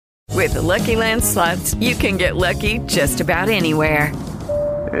With the Lucky Land Slots, you can get lucky just about anywhere.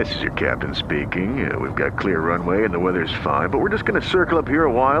 This is your captain speaking. We've got clear runway and the weather's fine, but we're just going to circle up here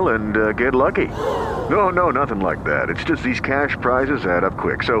a while and get lucky. No, nothing like that. It's just these cash prizes add up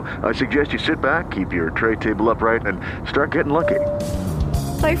quick. So I suggest you sit back, keep your tray table upright, and start getting lucky.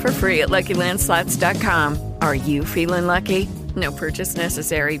 Play for free at LuckyLandSlots.com. Are you feeling lucky? No purchase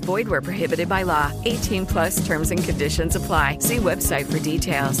necessary. Void where prohibited by law. 18+ terms and conditions apply. See website for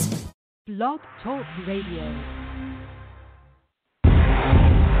details. Blog Talk Radio.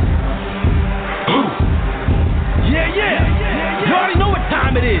 Yeah. You already know what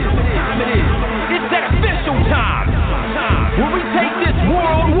time it is. It's that official time. Where we take this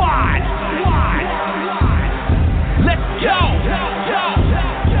worldwide. Let's go.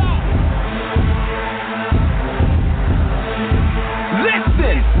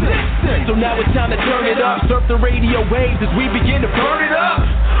 Listen. So now it's time to turn it up. Surf the radio waves as we begin to burn it up.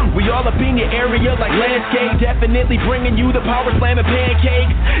 We all up in your area like landscape. Definitely bringing you the power slam and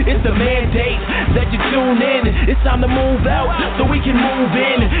pancakes. It's the mandate that you tune in. It's time to move out so we can move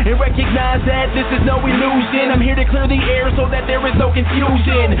in and recognize that this is no illusion. I'm here to clear the air so that there is no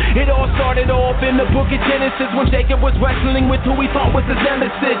confusion. It all started off in the book of Genesis when Jacob was wrestling with who he thought was his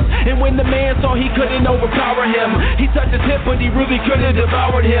nemesis. And when the man saw he couldn't overpower him, he touched his hip but he really could have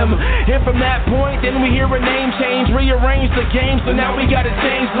devoured him. And from that point then we hear a name change, rearrange the game, so now we gotta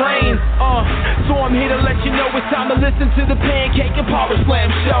change lanes. So I'm here to let you know it's time to listen to the Pancake and Power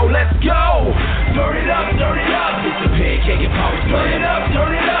Slam show. Let's go! Turn it up, it's the Pancake and Power Slam.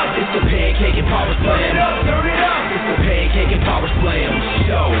 Turn it up, it's the Pancake and Power Slam. Turn it up, it's the Pancake and Power Slam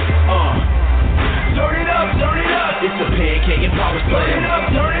show. Turn it up, it's the Pancake and Power Slam.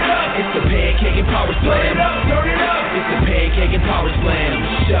 Turn it up, it's the Pancake and Power Slam. Turn it up, it's the Pancake and Power Slam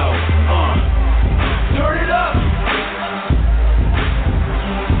show. Turn it up.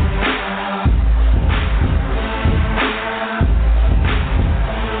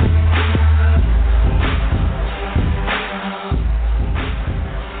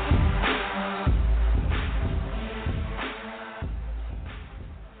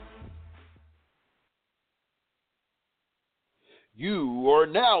 You are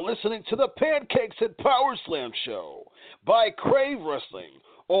now listening to the Pancakes and Power Slam show by Crave Wrestling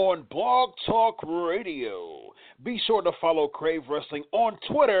on Blog Talk Radio. Be sure to follow Crave Wrestling on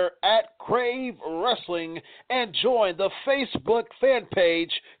Twitter at Crave Wrestling and join the Facebook fan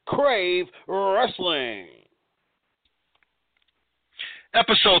page Crave Wrestling.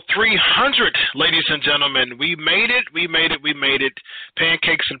 Episode 300, ladies and gentlemen. We made it.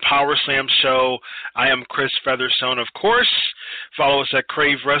 Pancakes and Power Slam show. I am Chris Featherstone, of course. Follow us at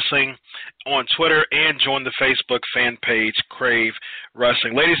Crave Wrestling on Twitter and join the Facebook fan page, Crave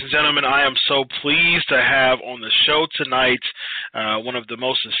Wrestling. Ladies and gentlemen, I am so pleased to have on the show tonight one of the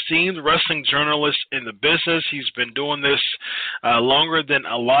most esteemed wrestling journalists in the business. He's been doing this longer than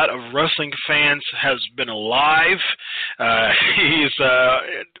a lot of wrestling fans has been alive. He's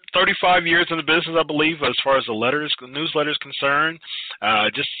 35 years in the business, I believe, as far as the newsletter is concerned.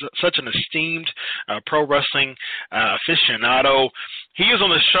 Just such an esteemed pro wrestling aficionado. He is on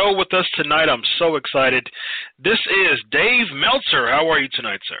the show with us tonight. I'm so excited. This is Dave Meltzer. How are you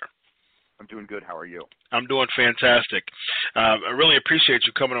tonight, sir? I'm doing good. How are you? I'm doing fantastic. I really appreciate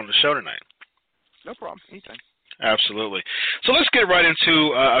you coming on the show tonight. No problem. Anytime. Absolutely. So let's get right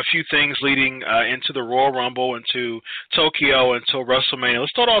into a few things leading into the Royal Rumble, into Tokyo, until WrestleMania.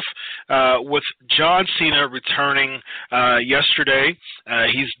 Let's start off with John Cena returning yesterday.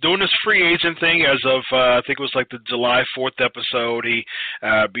 He's doing this free agent thing as of, I think it was like the July 4th episode.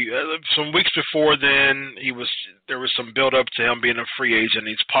 Some weeks before then, there was some build-up to him being a free agent.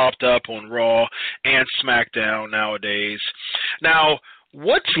 He's popped up on Raw and SmackDown nowadays. Now,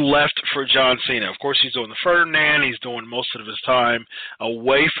 what's left for John Cena? Of course, he's doing the Ferdinand. He's doing most of his time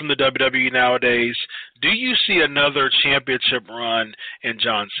away from the WWE nowadays. Do you see another championship run in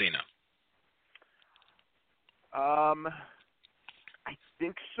John Cena? I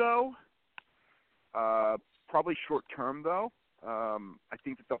think so. Probably short term, though. I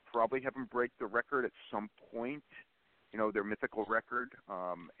think that they'll probably have him break the record at some point, their mythical record,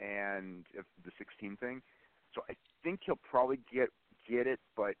 and if the 16 thing. So I think he'll probably get it,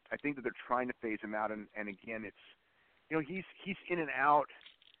 but I think that they're trying to phase him out, and again, it's, he's in and out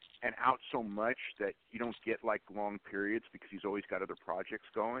so much that you don't get like long periods because he's always got other projects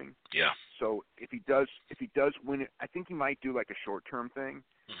going. Yeah. So if he does win it, I think he might do like a short-term thing,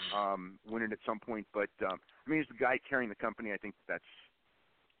 win it at some point. But he's the guy carrying the company. I think that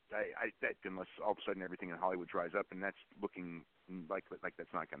unless all of a sudden everything in Hollywood dries up, and that's looking like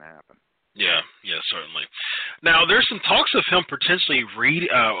that's not going to happen. Yeah, certainly. Now, there's some talks of him potentially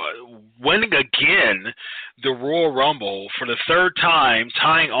winning again the Royal Rumble for the third time,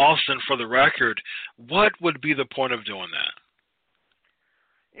 tying Austin for the record. What would be the point of doing that?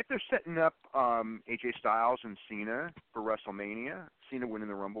 If they're setting up AJ Styles and Cena for WrestleMania, Cena winning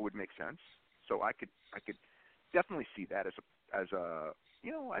the Rumble would make sense. So I could definitely see that as a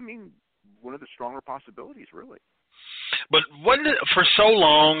one of the stronger possibilities, really. But for so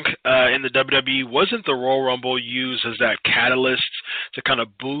long in the WWE, wasn't the Royal Rumble used as that catalyst to kind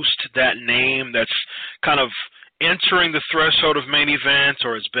of boost that name that's kind of entering the threshold of main events,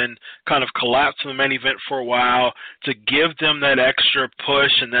 or has been kind of collapsed in the main event for a while, to give them that extra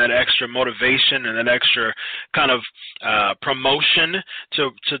push and that extra motivation and that extra kind of promotion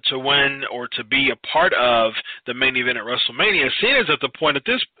to win or to be a part of the main event at WrestleMania? Cena's at the point at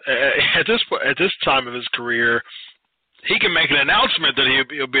this time of his career, he can make an announcement that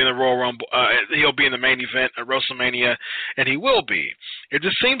he'll be in the Royal Rumble, he'll be in the main event at WrestleMania, and he will be. It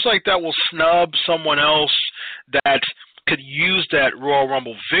just seems like that will snub someone else that could use that Royal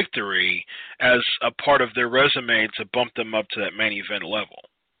Rumble victory as a part of their resume to bump them up to that main event level.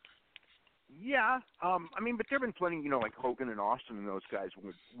 Yeah, but there have been plenty, like Hogan and Austin and those guys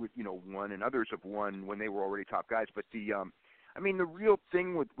would won, and others have won when they were already top guys. But the real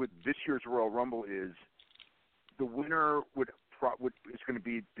thing with this year's Royal Rumble is the winner is going to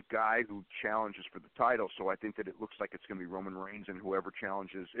be the guy who challenges for the title. So I think that it looks like it's going to be Roman Reigns, and whoever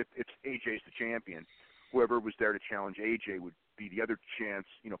challenges, if AJ's the champion, whoever was there to challenge AJ would be the other chance,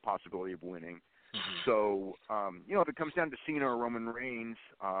 possibility of winning. Mm-hmm. So, if it comes down to Cena or Roman Reigns,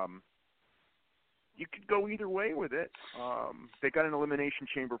 you could go either way with it. They got an elimination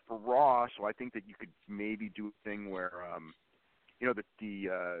chamber for Raw, so I think that you could maybe do a thing where, that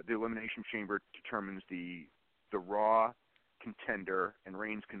the elimination chamber determines the Raw contender, and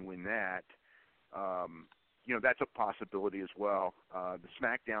Reigns can win that. That's a possibility as well. The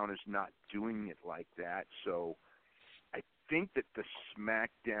SmackDown is not doing it like that, so I think that the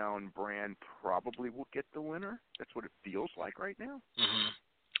SmackDown brand probably will get the winner. That's what it feels like right now. Mm-hmm.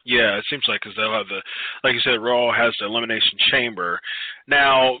 Yeah, it seems like, because they'll have like you said, Raw has the Elimination Chamber.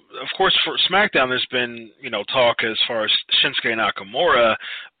 Now, of course, for SmackDown, there's been, talk as far as Shinsuke Nakamura,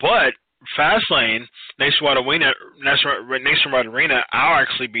 but Fastlane, Nationwide Arena, I'll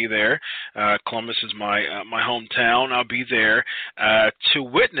actually be there. Columbus is my hometown. I'll be there to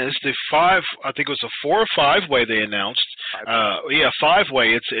witness the I think it was a 4 or 5 way they announced.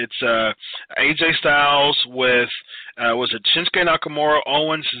 5-way. It's AJ Styles with was it Shinsuke Nakamura,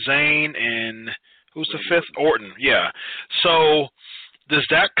 Owens, Zayn, and who's the fifth? Orton. Yeah. So does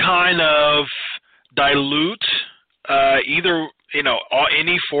that kind of dilute either?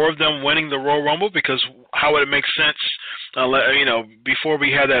 Any 4 of them winning the Royal Rumble? Because how would it make sense, before we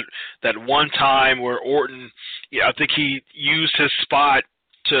had that one time where Orton, I think he used his spot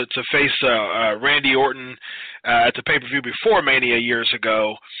to face Randy Orton at the pay-per-view before Mania years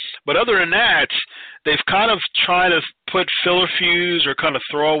ago. But other than that, they've kind of tried to put filler feuds or kind of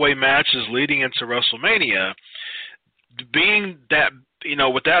throwaway matches leading into WrestleMania. Being that,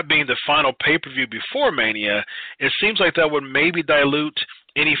 with that being the final pay-per-view before Mania, it seems like that would maybe dilute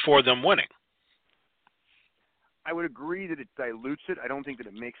any 4 of them winning. I would agree that it dilutes it. I don't think that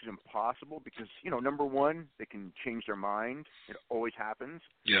it makes it impossible because, number one, they can change their mind. It always happens.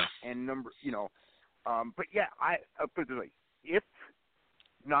 Yeah. And but yeah, I'll put it this way. If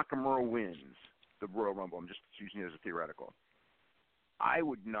Nakamura wins the Royal Rumble, I'm just using it as a theoretical, I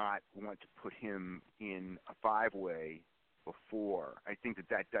would not want to put him in a 5-way before. I think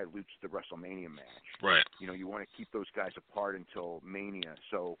that dilutes the WrestleMania match. Right. You want to keep those guys apart until Mania.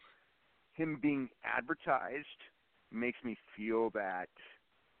 So him being advertised makes me feel that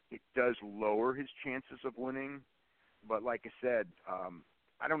it does lower his chances of winning. But like I said,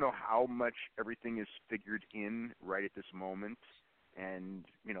 I don't know how much everything is figured in right at this moment. And,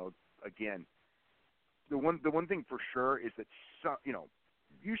 again, the one thing for sure is that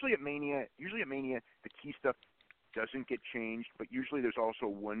usually at Mania the key stuff doesn't get changed, but usually there's also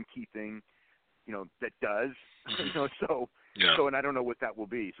one key thing, that does. Mm-hmm. So and I don't know what that will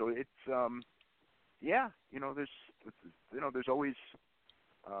be. So it's there's always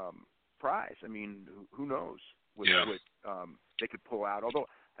prize. I mean, who knows what they could pull out. Although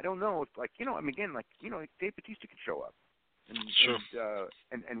I don't know if Dave Bautista could show up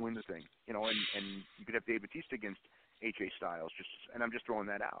and win the thing. And you could have Dave Bautista against AJ Styles, and I'm just throwing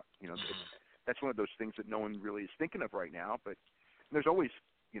that out. That's one of those things that no one really is thinking of right now, but there's always,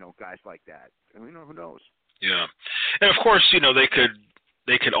 guys like that. And who knows? Yeah. And of course, they could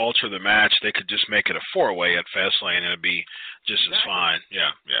they could alter the match. They could just make it a 4-way at Fastlane, and it'd be just as fine.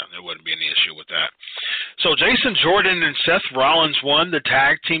 Yeah, there wouldn't be any issue with that. So Jason Jordan and Seth Rollins won the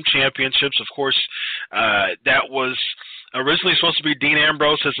tag team championships. Of course, that was originally supposed to be Dean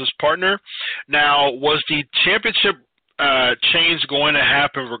Ambrose as his partner. Now, was the championship change going to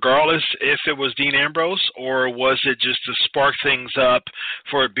happen regardless if it was Dean Ambrose, or was it just to spark things up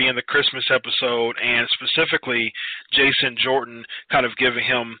for it being the Christmas episode and specifically Jason Jordan kind of giving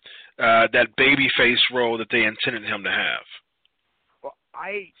him that babyface role that they intended him to have? Well,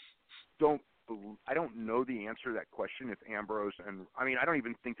 I don't know the answer to that question. If Ambrose I don't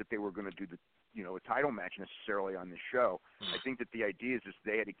even think that they were going to do a title match necessarily on this show. I think that the idea is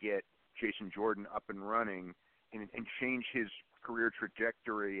they had to get Jason Jordan up and running and change his career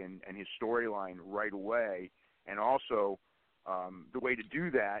trajectory and his storyline right away. And also the way to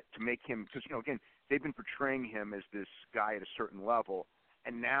do that, to make him, because, again, they've been portraying him as this guy at a certain level,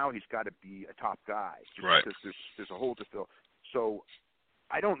 and now he's got to be a top guy. Right. Because there's a hole to fill. So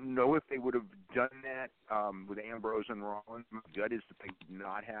I don't know if they would have done that with Ambrose and Rollins. My gut is that they did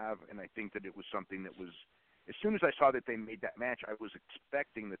not have, and I think that it was something that was, as soon as I saw that they made that match, I was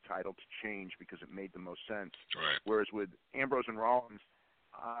expecting the title to change because it made the most sense. Right. Whereas with Ambrose and Rollins,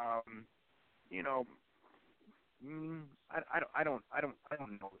 I don't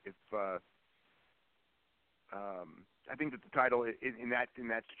know if I think that the title in that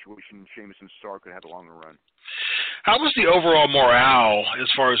situation, Sheamus and Starr could have a longer run. How was the overall morale as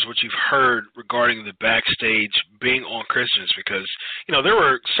far as what you've heard regarding the backstage being on Christmas? Because, there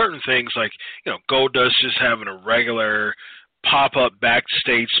were certain things like, Goldust just having a regular pop-up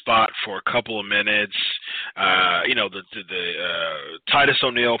backstage spot for a couple of minutes. The Titus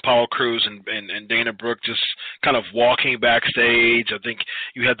O'Neil, Apollo Crews, and Dana Brooke just kind of walking backstage. I think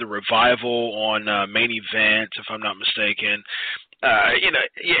you had the Revival on Main Event, if I'm not mistaken.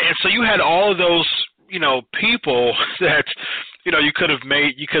 And so you had all of those, people that, you could have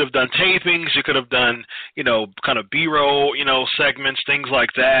done tapings, you could have done, kind of B-roll, segments, things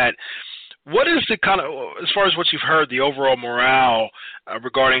like that. What is the kind of, as far as what you've heard, the overall morale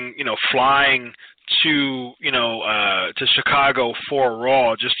regarding, flying to, to Chicago for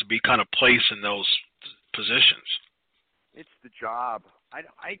Raw just to be kind of placed in those positions? It's the job.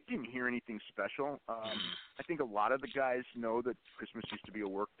 I didn't hear anything special. I think a lot of the guys know that Christmas used to be a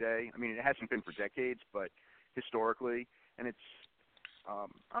work day. I mean, it hasn't been for decades, but historically, and it's.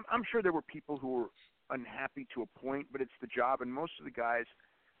 I'm sure there were people who were unhappy to a point, but it's the job, and most of the guys,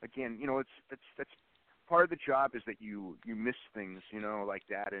 again, that's part of the job is that you miss things, like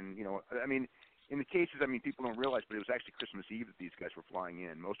that, and in the cases, people don't realize, but it was actually Christmas Eve that these guys were flying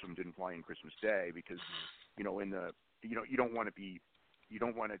in. Most of them didn't fly in Christmas Day because, you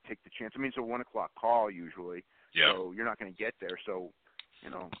don't want to take the chance. It's a 1 o'clock call usually, so you're not going to get there. So,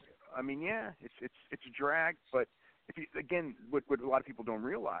 it's a drag. But what a lot of people don't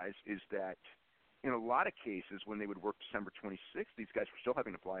realize is that in a lot of cases when they would work December 26th, these guys were still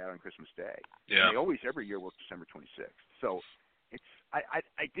having to fly out on Christmas Day. Yeah. And they always every year work December 26th. So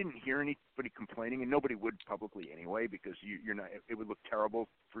I didn't hear anybody complaining, and nobody would publicly anyway, because you're not. It would look terrible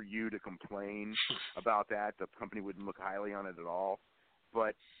for you to complain about that. The company wouldn't look highly on it at all.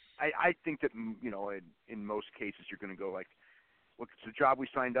 But I think that in most cases you're going to go like, look, it's the job we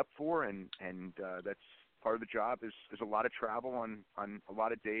signed up for, and that's part of the job is a lot of travel on a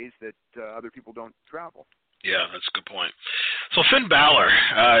lot of days that other people don't travel. Yeah, that's a good point. So Finn Balor,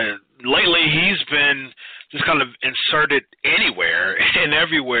 lately he's been just kind of inserted anywhere and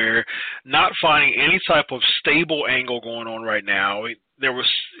everywhere, not finding any type of stable angle going on right now. There was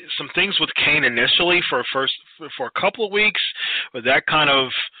some things with Kane initially for a couple of weeks, but that kind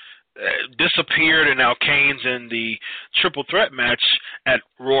of disappeared, and now Kane's in the triple threat match at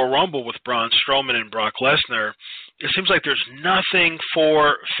Royal Rumble with Braun Strowman and Brock Lesnar. It seems like there's nothing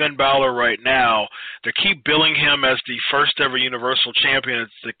for Finn Balor right now. They keep billing him as the first ever Universal Champion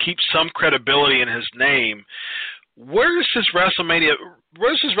to keep some credibility in his name. Where does his WrestleMania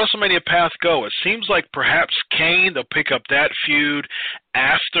path go? It seems like perhaps Kane, they'll pick up that feud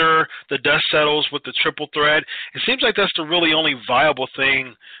after the dust settles with the triple threat. It seems like that's the really only viable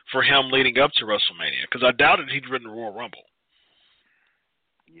thing for him leading up to WrestleMania, because I doubted he'd win the Royal Rumble.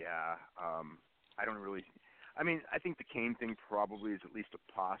 Yeah, I don't really. I think the Kane thing probably is at least a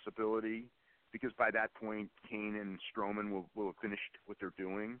possibility, because by that point, Kane and Strowman will have finished what they're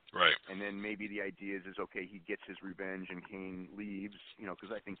doing. Right. And then maybe the idea is okay, he gets his revenge and Kane leaves,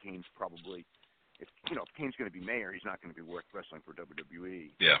 because I think Kane's probably, if Kane's going to be mayor, he's not going to be worth wrestling for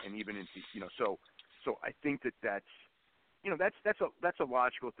WWE. Yeah. And even in, so I think that's that's a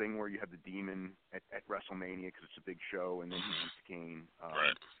logical thing where you have the Demon at WrestleMania because it's a big show, and then he beats Kane.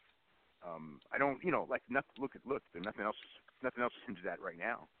 Right. I don't, look, there's nothing else into that right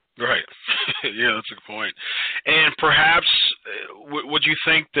now. Right. Yeah, that's a good point. And perhaps, would you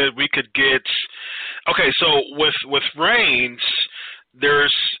think that we could get? Okay, so with Reigns,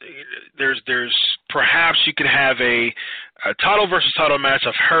 there's perhaps you could have a title versus title match.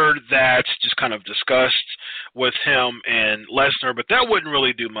 I've heard that just kind of discussed with him and Lesnar, but that wouldn't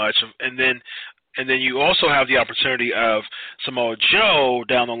really do much. And then you also have the opportunity of Samoa Joe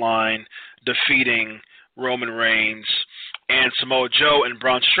down the line defeating Roman Reigns, and Samoa Joe and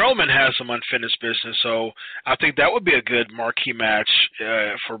Braun Strowman has some unfinished business. So I think that would be a good marquee match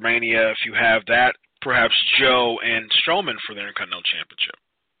for Mania if you have that. Perhaps Joe and Strowman for the Intercontinental Championship.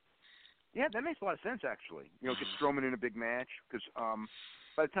 Yeah, that makes a lot of sense, actually. Get Strowman in a big match, because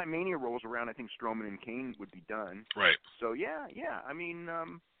by the time Mania rolls around, I think Strowman and Kane would be done. Right. So, yeah. I mean,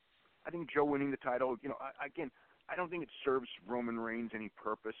 I think Joe winning the title, again, I don't think it serves Roman Reigns any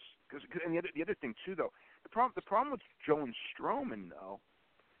purpose. And the other thing, too, though, the problem with Joe and Strowman, though,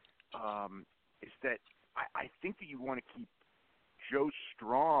 is that I think that you want to keep Joe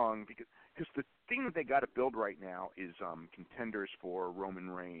strong, because the thing that they got to build right now is contenders for Roman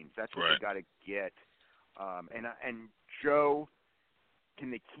Reigns. That's what they got to get. And Joe,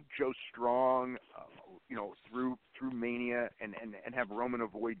 can they keep Joe strong, through Mania, and have Roman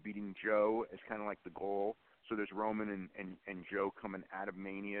avoid beating Joe as kind of like the goal? So there's Roman and Joe coming out of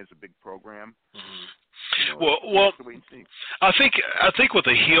Mania as a big program. Mm-hmm. Well, I think with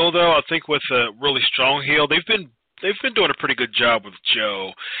a heel, though, I think with a really strong heel, they've been doing a pretty good job with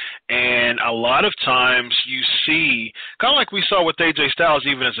Joe, and a lot of times you see, kind of like we saw with AJ Styles,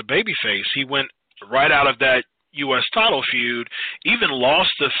 even as a babyface, he went right out of that U.S. title feud, even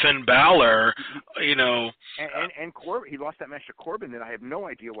lost to Finn Balor, And Corbin, he lost that match to Corbin that I have no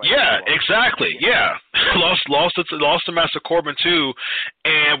idea why. Yeah, exactly. Yeah, lost the match to Corbin too,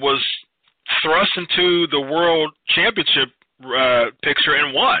 and was thrust into the World Championship picture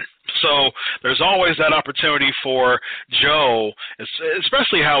and won. So there's always that opportunity for Joe,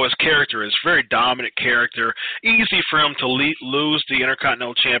 especially how his character is, very dominant character. Easy for him to lose the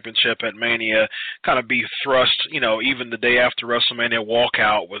Intercontinental Championship at Mania, kind of be thrust, even the day after WrestleMania, walk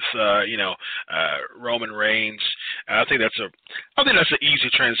out with, Roman Reigns. I think that's an easy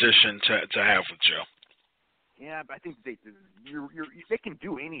transition to have with Joe. Yeah, but I think they can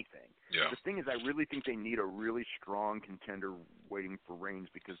do anything. Yeah. The thing is, I really think they need a really strong contender waiting for Reigns,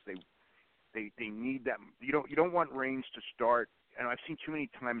 because they need that. You don't want Reigns to start. And I've seen too many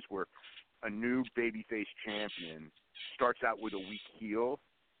times where a new babyface champion starts out with a weak heel,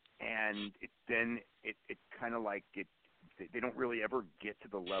 and it kind of like they don't really ever get to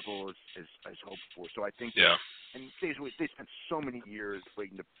the level as hoped for. So I think, and they spent so many years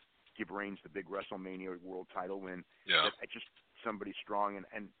waiting to give Reigns the big WrestleMania World Title win. Yeah. Just somebody strong, and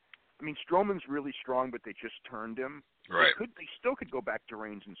I mean, Strowman's really strong, but they just turned him. Right. They still could go back to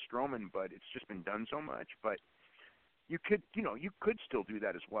Reigns and Strowman, but it's just been done so much. But you could still do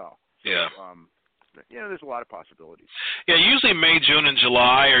that as well. So, yeah. There's a lot of possibilities. Yeah, usually May, June, and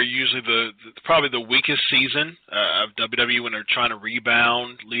July are usually probably the weakest season of WWE when they're trying to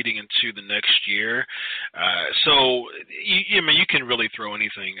rebound leading into the next year. So you can really throw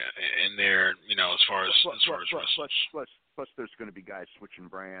anything in there, as far as wrestlers. Plus, there's going to be guys switching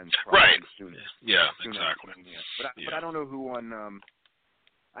brands. Right. Soon, yeah, soon exactly. But I don't know who on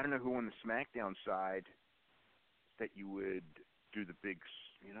the SmackDown side that you would do the big.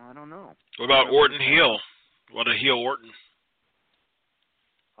 I don't know. What about Orton heel? What a heel Orton?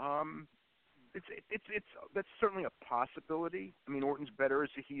 It's that's certainly a possibility. I mean, Orton's better as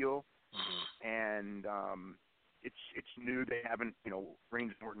a heel, mm-hmm. and it's new. They haven't,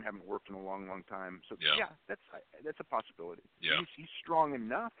 Reigns and Orton haven't worked in a long, long time. So yeah that's a possibility. Yeah, he's strong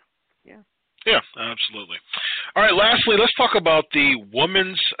enough. Yeah. Yeah, absolutely. All right, lastly, let's talk about the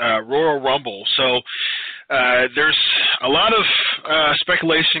Women's Royal Rumble. So there's a lot of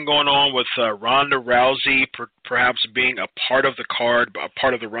speculation going on with Ronda Rousey perhaps being a part of the card, a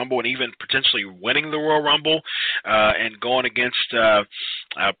part of the Rumble, and even potentially winning the Royal Rumble and going against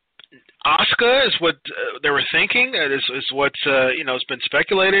Asuka is what they were thinking. Is what has been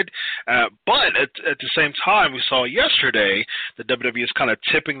speculated. But at the same time, we saw yesterday that WWE is kind of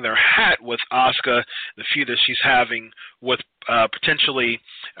tipping their hat with Asuka, the feud that she's having with potentially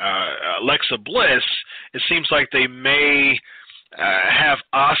Alexa Bliss. It seems like they may have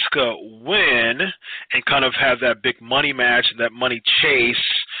Asuka win and kind of have that big money match and that money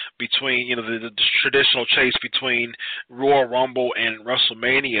chase between, the traditional chase between Royal Rumble and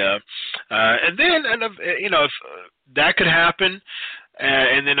WrestleMania. And then, if that could happen,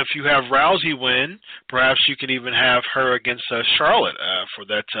 and then if you have Rousey win, perhaps you can even have her against Charlotte for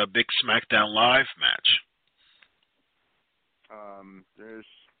that big SmackDown Live match. There's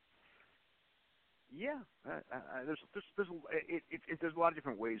a lot of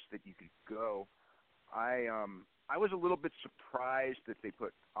different ways that you could go. I was a little bit surprised that they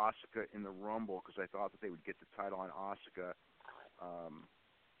put Asuka in the Rumble because I thought that they would get the title on Asuka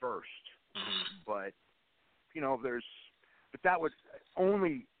first. But that would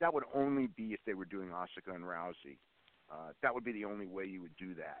only be if they were doing Asuka and Rousey. That would be the only way you would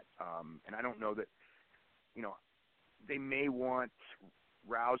do that. And I don't know that they may want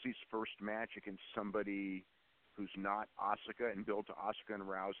Rousey's first match against somebody who's not Asuka and build to Asuka and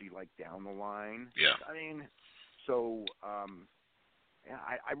Rousey like down the line. Yeah. I mean, so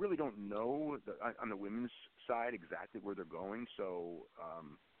I really don't know on the women's side exactly where they're going. So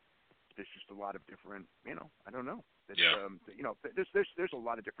there's just a lot of different, I don't know. There's a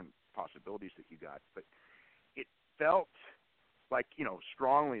lot of different possibilities that you got, but it felt like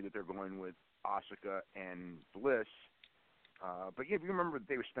strongly that they're going with Asuka and Bliss. But if you remember,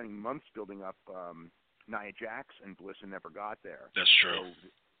 they were spending months building up Nia Jax and Bliss and never got there. That's true. So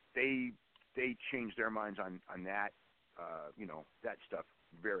they changed their minds on that, that stuff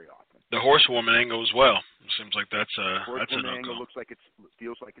very often. The Horsewoman angle as well. It seems like that's a angle looks like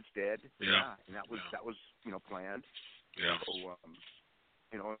feels like it's dead. Yeah. And that was planned. Yeah. So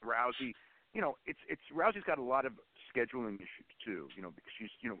Rousey, Rousey's got a lot of scheduling issues too. Because she's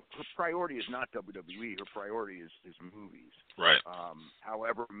her priority is not WWE. Her priority is movies. Right.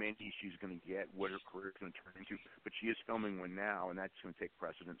 However many she's going to get, what her career is going to turn into, but she is filming one now, and that's going to take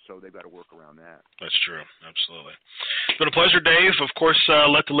precedence. So they've got to work around that. That's true. Absolutely. It's been a pleasure, Dave. Of course,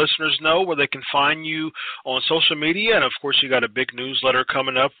 let the listeners know where they can find you on social media, and of course, you got a big newsletter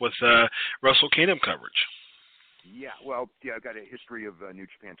coming up with Wrestle Kingdom coverage. Yeah, well, I've got a history of New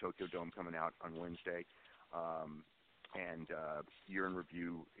Japan Tokyo Dome coming out on Wednesday, and year in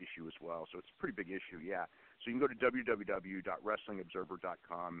review issue as well. So it's a pretty big issue, yeah. So you can go to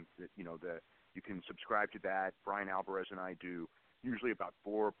www.wrestlingobserver.com. You can subscribe to that. Brian Alvarez and I do usually about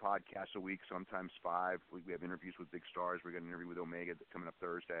 4 podcasts a week, sometimes 5. We have interviews with big stars. We got an interview with Omega coming up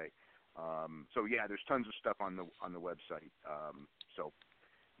Thursday. So yeah, there's tons of stuff on the website. So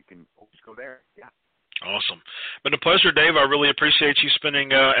you can always go there. Yeah. Awesome. Been a pleasure, Dave. I really appreciate you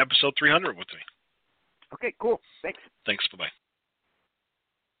spending episode 300 with me. Okay, cool. Thanks. Thanks. Bye-bye.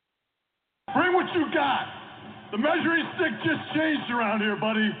 Bring what you got. The measuring stick just changed around here,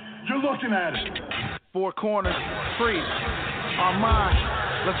 buddy. You're looking at it. 4 corners, free. Our mind.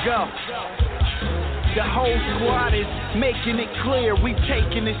 Let's go. The whole squad is making it clear we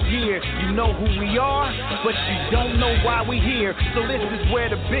taking this year. You know who we are, but you don't know why we here. So this is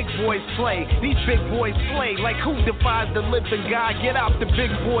where the big boys play. These big boys play like who defies the living God? Get out the big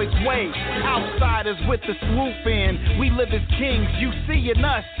boys' way. Outsiders with the swoop in. We live as kings. You see in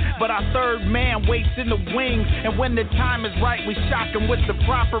us, but our third man waits in the wings. And when the time is right, we shock him with the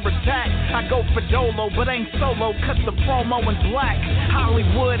proper attack. I go for Dolo, but ain't solo. Cut the promo in black.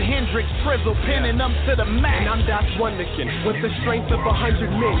 Hollywood, Hendrix, Frizzle, pinning them to the max. And I'm Das Wonderkin with the strength of 100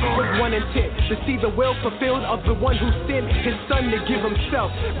 men with one intent to see the will fulfilled of the one who sent his son to give himself.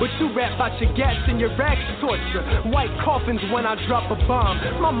 But you rap about your gats and your rags torture. White coffins when I drop a bomb.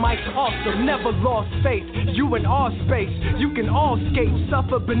 My mic's awesome, never lost faith. You in our space, you can all skate,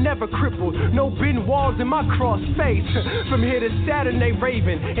 suffer but never cripple. No bin walls in my cross face. From here to Saturday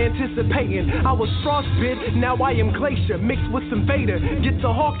Raven, anticipating. I was frostbit, now I am Glacier mixed with some Vader. Get to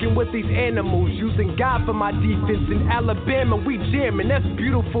hawking with these animals, using God for my defense. In Alabama we jamming, that's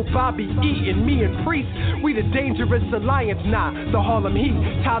beautiful Bobby Eaton. Me and Priest, we the dangerous alliance. Nah, the Harlem Heat,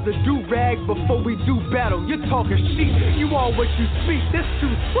 tie the do-rag before we do battle. You're talking shit, you all what you speak, this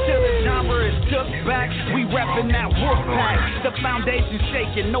too sweet. Till the genre is took back, we reppin' that wolf pack. The foundation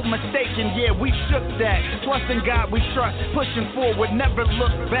shaking, no mistaking, yeah, we shook that. Trust in God we trust, pushing forward, never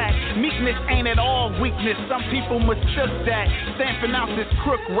look back. Meekness ain't at all weakness, some people mistook that. Stamping out this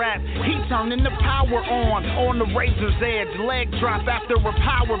crook rap, he turning the power on the razor's edge. Leg drop after a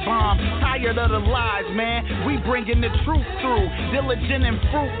power bomb. Tired of the lies, man, we bringing the truth through. Diligent and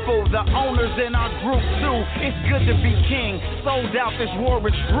fruitful, the owners in our group too. It's good to be king, sold out, this war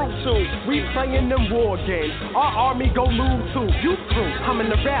is brutal. We playing them war games, our army go lose too. You through, I'm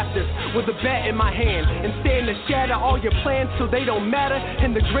in the rafters with a bat in my hand and stand to shatter all your plans till they don't matter.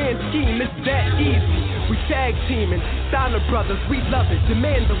 In the grand scheme, it's that easy. We tag teaming, Steiner brothers, we love it.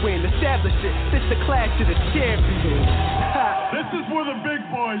 Demand the win, establish it. This the clash of the champions. This is where the big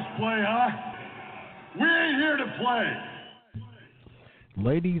boys play, huh? We ain't here to play.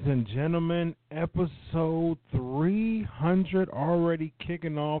 Ladies and gentlemen, episode 300 already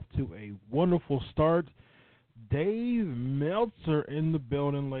kicking off to a wonderful start. Dave Meltzer in the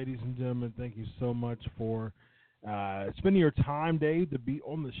building, ladies and gentlemen. Thank you so much for spending your time, Dave, to be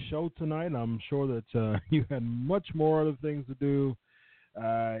on the show tonight. I'm sure that you had much more other things to do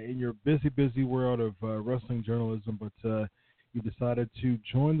in your busy world of wrestling journalism, but you decided to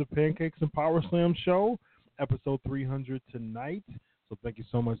join the Pancakes and Power Slam show, episode 300 tonight. So thank you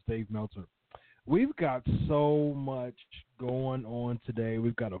so much, Dave Meltzer. We've got so much going on today.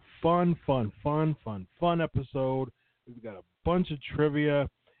 We've got a fun episode. We've got a bunch of trivia,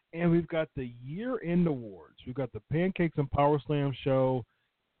 and we've got the Year-End Awards. We've got the Pancakes and Power Slam show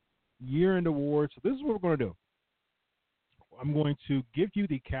Year-End Awards. So this is what we're going to do. I'm going to give you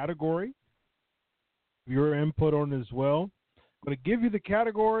the category, your input on it as well. I'm going to give you the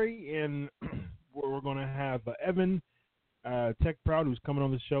category, and we're going to have Evan Tech Proud, who's coming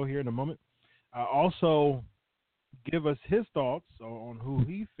on the show here in a moment, also give us his thoughts on who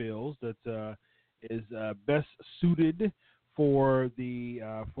he feels that is best suited for the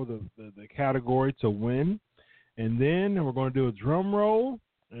category to win. And then we're going to do a drum roll,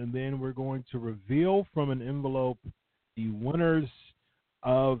 and then we're going to reveal from an envelope the winners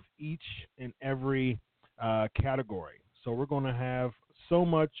of each and every category. So we're going to have so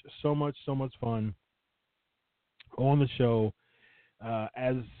much fun on the show,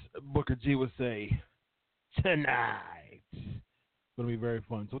 as Booker G would say, tonight. It's going to be very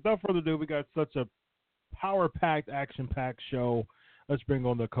fun. So without further ado, we got such a power-packed, action-packed show. Let's bring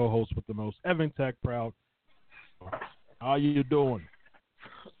on the co-host with the most, Evan Tech Proud. How you doing?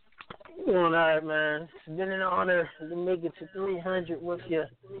 Doing all right, man. It's been an honor to make it to 300 with you.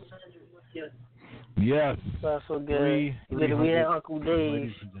 Yes. That's so good. We had Uncle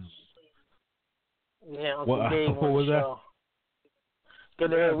Dave. We had Uncle Dave on the show.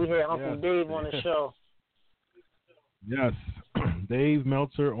 Good to hear. We had Uncle Dave on the show. Yes. Dave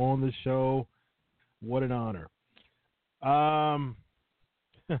Meltzer on the show. What an honor.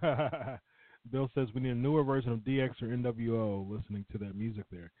 Bill says we need a newer version of DX or NWO, listening to that music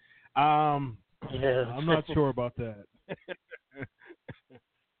there. I'm not sure about that.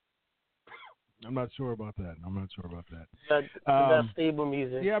 I'm not sure about that. That stable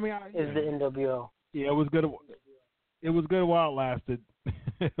music. Yeah, I mean, is the NWO. Yeah, it was good. It was good while it lasted.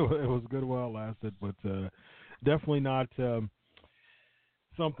 It was good while it lasted, but definitely not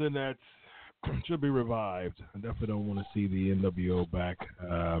something that should be revived. I definitely don't want to see the NWO back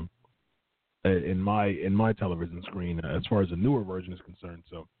in my television screen as far as the newer version is concerned.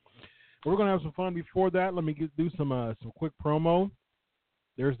 So we're gonna have some fun. Before that, let me do some quick promo.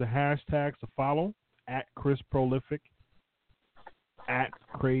 There's the hashtags to follow: at Chris Prolific, at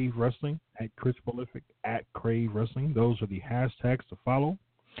Crave Wrestling, at Chris Prolific, at Crave Wrestling. Those are the hashtags to follow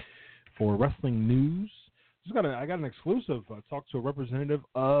for wrestling news. I got an exclusive. I talked to a representative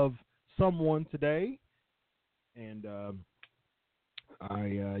of someone today, and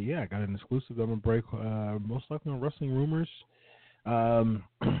I got an exclusive. I'm gonna break most likely on Wrestling Rumors.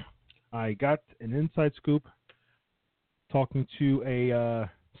 I got an inside scoop talking to a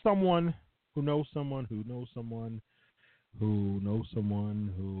someone who knows someone who knows someone who knows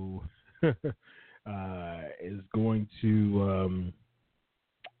someone who is going to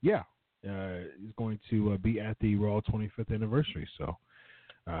is going to be at the Raw 25th anniversary. So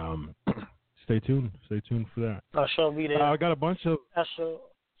stay tuned for that. I shall be there. I got a bunch of. I shall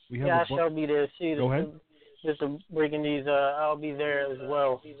be there. See, go ahead. Just breaking these. I'll be there as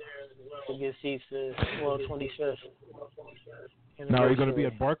well to get seats to World 25th. Now, are you going to be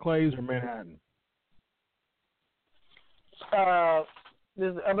at Barclays or Manhattan? I'm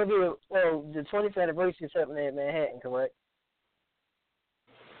going to be the 25th anniversary is happening at Manhattan, correct?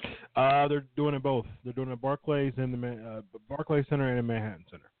 They're doing it both. They're doing it at Barclays and the Barclays Center and the Manhattan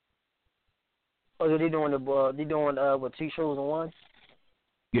Center. Oh, they're doing what, 2 shows in one?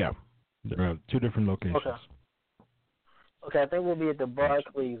 Yeah, they're 2 different locations. Okay, I think we'll be at the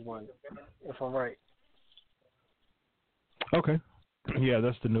Barclays one, if I'm right. Okay. Yeah,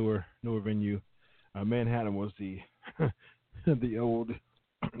 that's the newer venue. Manhattan was the the old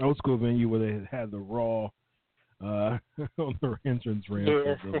school venue where they had the Raw on the entrance ramp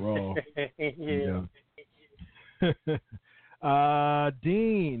of the Raw. Yeah.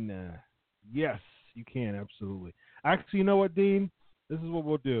 Dean, yes, you can, absolutely. Actually, you know what, Dean? This is what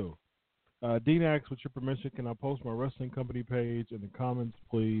we'll do. Dean asks, with your permission, can I post my wrestling company page in the comments,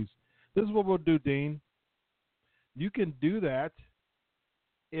 please? This is what we'll do, Dean. You can do that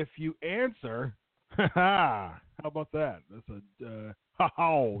if you answer. How about that? That's a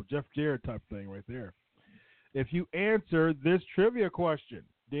Jeff Jarrett type thing right there. if you answer this trivia question.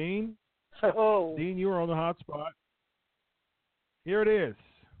 Dean? Oh. Dean, you are on the hot spot. Here it is.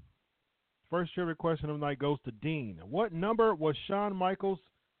 First trivia question of the night goes to Dean. What number was Shawn Michaels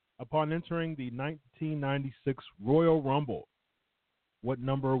upon entering the 1996 Royal Rumble? What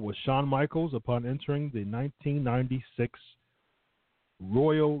number was Shawn Michaels upon entering the 1996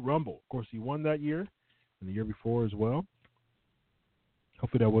 Royal Rumble? Of course, he won that year and the year before as well.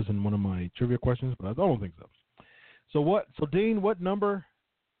 Hopefully that wasn't one of my trivia questions, but I don't think so. So Dean, what number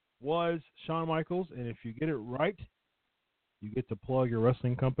was Shawn Michaels? And if you get it right, you get to plug your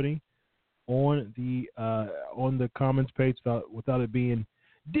wrestling company on the comments page without it being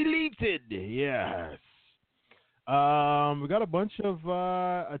deleted. Yes. We got a bunch of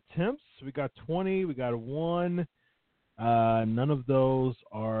attempts. We got 20. We got 1. None of those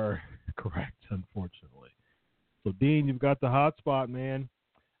are correct, unfortunately. So, Dean, you've got the hot spot, man.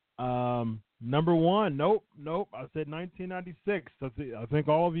 Number 1. Nope. I said 1996. I think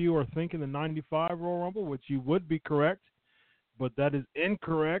all of you are thinking the 95 Royal Rumble, which you would be correct, but that is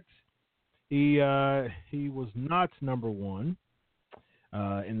incorrect. He was not number 1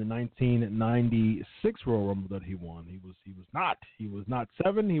 in the 1996 Royal Rumble that he won. He was not. He was not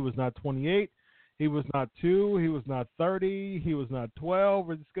 7. He was not 28. He was not 2. He was not 30. He was not 12.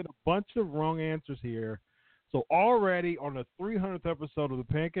 We're just getting a bunch of wrong answers here. So already on the 300th episode of the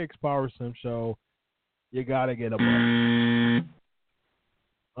Pancakes Powerslam Show, you got to get a buck.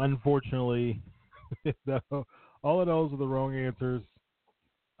 Unfortunately, all of those are the wrong answers.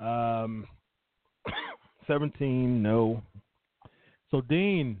 17, no. So,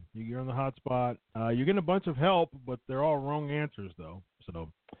 Dean, you're on the hot spot. You're getting a bunch of help, but they're all wrong answers, though.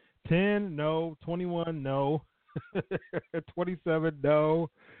 So, 10, no. 21, no. 27, no.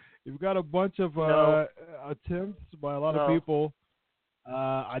 You've got a bunch of attempts by a lot of people.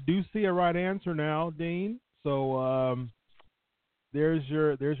 I do see a right answer now, Dean. So, there's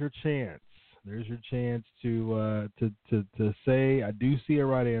your chance. There's your chance to say I do see a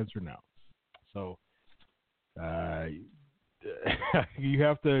right answer now. So you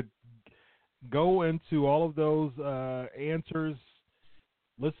have to go into all of those answers,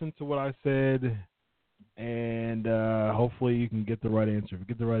 listen to what I said, and hopefully you can get the right answer. If you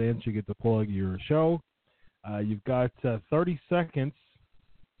get the right answer, you get to plug your show. You've got 30 seconds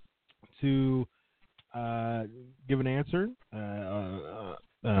to give an answer.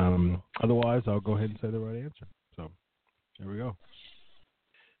 Otherwise, I'll go ahead and say the right answer. So, there we go.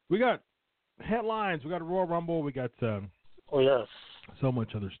 We got headlines. We got a Royal Rumble. We got so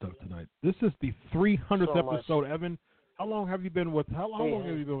much other stuff tonight. This is the 300th episode. Evan, how long have you been with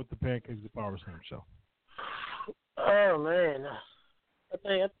the Pancakes Powerslam Show? Oh man, I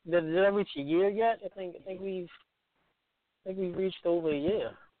think did I reach a year yet? I think we've reached over a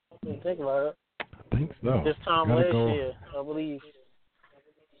year. I didn't think about it. I think so. This time last year, I believe.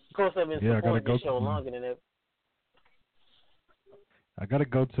 Of course, I've been supporting the show longer than that. I got to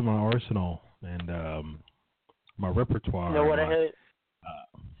go to my arsenal and my repertoire. You know what I had?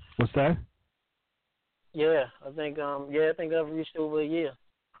 What's that? Yeah, I think I've reached over a year.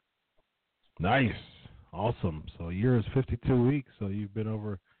 Nice, awesome. So a year is 52 weeks. So you've been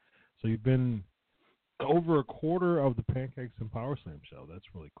over a quarter of the Pancakes and Powerslam Show. That's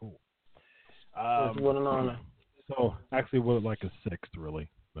really cool. What an honor. So actually, like a sixth, really.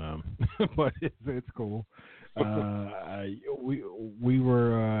 But it's cool. We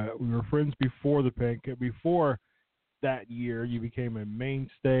were friends before the Pancake. Before that year, you became a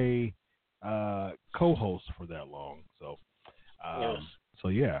mainstay co-host for that long. So, yes. So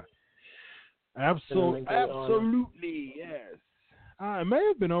yeah, absolutely, yes. It may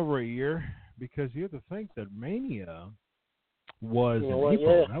have been over a year because you have to think that Mania was in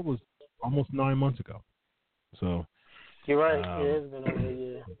April. Yeah. That was almost 9 months ago. So. You're right. It has been over a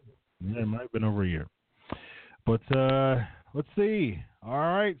year. Yeah, it might have been over a year. But let's see. All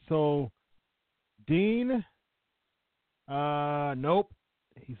right. So, Dean, nope.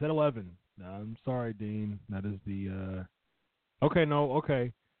 He said 11. No, I'm sorry, Dean. That is the okay, no,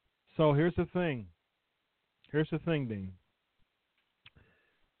 okay. So, here's the thing. Dean.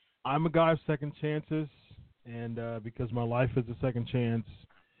 I'm a guy of second chances, and because my life is a second chance.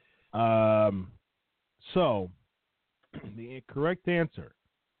 So, the correct answer.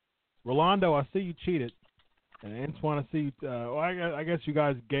 Rolando, I see you cheated. And Antoine, I see you. I guess you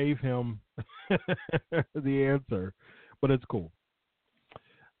guys gave him the answer, but it's cool.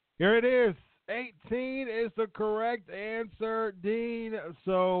 Here it is. 18 is the correct answer, Dean.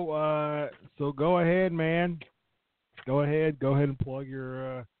 So go ahead, man. Go ahead and plug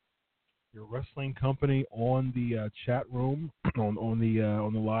your wrestling company on the chat room on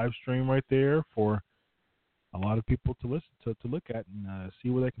the live stream right there for a lot of people to listen to look at and see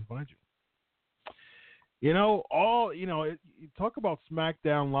where they can find you. You know, you talk about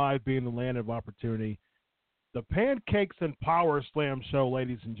SmackDown Live being the land of opportunity. The Pancakes and Power Slam show,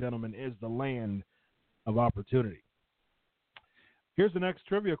 ladies and gentlemen, is the land of opportunity. Here's the next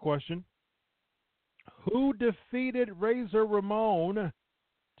trivia question. Who defeated Razor Ramon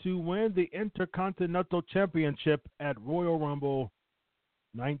to win the Intercontinental Championship at Royal Rumble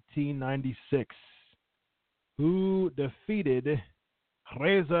 1996? Who defeated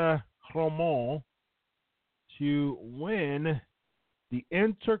Razor Ramon to win the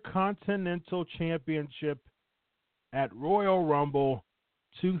Intercontinental Championship at Royal Rumble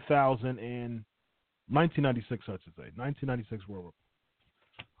 1996, I should say. 1996 Royal Rumble.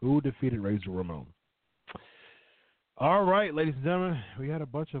 Who defeated Razor Ramon? All right, ladies and gentlemen, we had a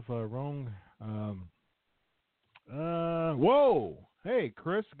bunch of wrong. Whoa. Hey,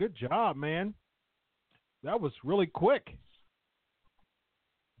 Chris, good job, man. That was really quick.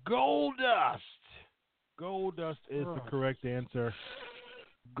 Goldust. Goldust is the correct answer.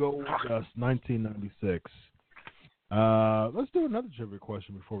 Goldust, 1996. Let's do another trivia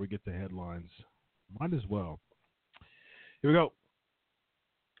question before we get to headlines. Might as well. Here we go.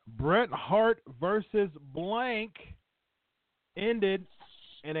 Bret Hart versus blank ended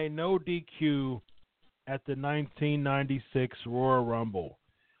in a no DQ at the 1996 Royal Rumble.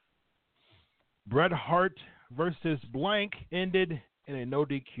 Bret Hart versus blank ended in a no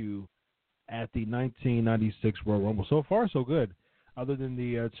DQ at the 1996 Royal Rumble. So far, so good. Other than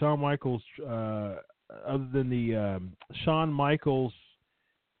the Shawn Michaels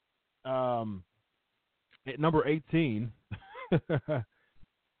at number 18.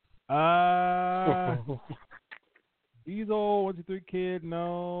 Diesel 1 2 3 Kid,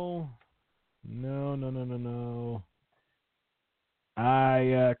 no.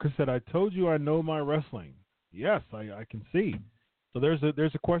 Chris said, I told you I know my wrestling. Yes, I can see. So there's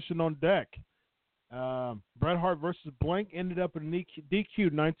a question on deck. Bret Hart versus blank ended up in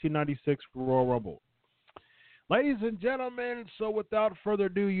DQ 1996 Royal Rumble. Ladies and gentlemen, so without further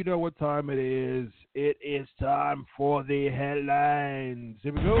ado, you know what time it is. It is time for the headlines.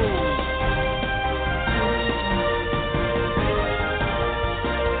 Here we go.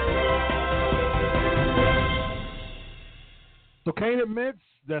 So Kane admits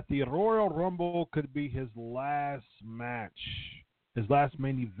that the Royal Rumble could be his last match, his last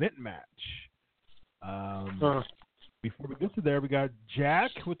main event match. Before we get to there, we got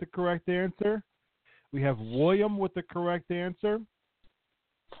Jack with the correct answer. We have William with the correct answer.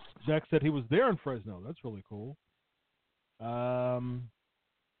 Jack said he was there in Fresno. That's really cool.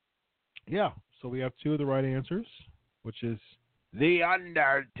 Yeah, so we have two of the right answers, which is The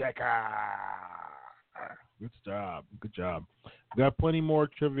Undertaker. Good job. Good job. We got plenty more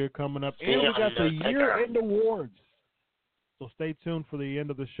trivia coming up. And we got the Year-End Awards. So stay tuned for the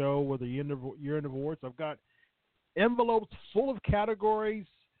end of the show with the Year-End Awards. I've got envelopes full of categories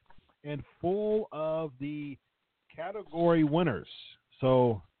and full of the category winners.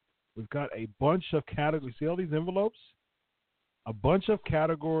 So we've got a bunch of categories. See all these envelopes? A bunch of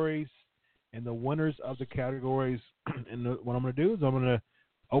categories and the winners of the categories. And what I'm going to do is I'm going to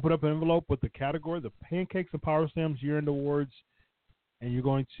open up an envelope with the category, the Pancakes and Powerslams Year-End Awards, and you're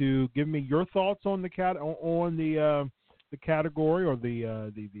going to give me your thoughts on the category or the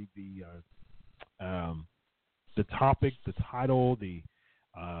topic, the title, the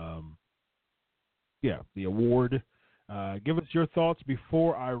award. Give us your thoughts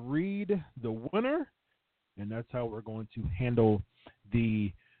before I read the winner, and that's how we're going to handle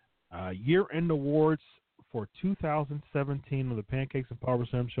the Year-End Awards for 2017 of the Pancakes and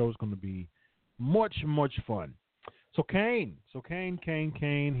Powerslams show. Is going to be much, much fun. So Kane. He's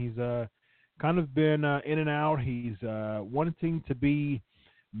kind of been in and out. He's wanting to be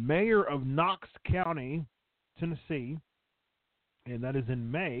mayor of Knox County, Tennessee, and that is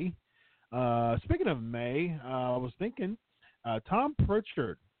in May. Speaking of May, I was thinking Tom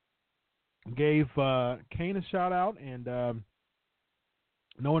Pritchard gave Kane a shout out, and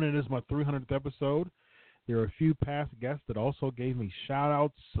knowing it is my 300th episode, there are a few past guests that also gave me shout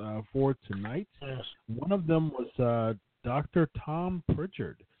outs for tonight. Yes. One of them was Dr. Tom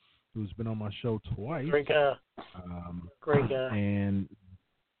Pritchard, who's been on my show twice. Great guy. Great guy.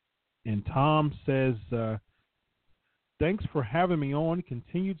 And Tom says, thanks for having me on.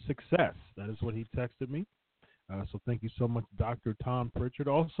 Continued success. That is what he texted me. So thank you so much, Dr. Tom Pritchard.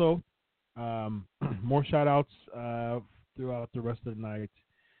 Also, more shout-outs throughout the rest of the night.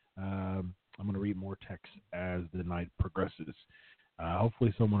 I'm going to read more texts as the night progresses.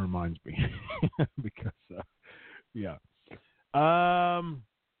 Hopefully someone reminds me. Because, yeah.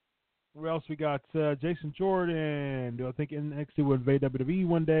 Who else we got? Jason Jordan. Do I think NXT will invade WWE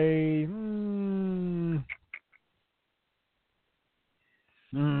one day?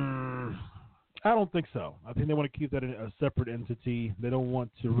 I don't think so. I think they want to keep that a separate entity. They don't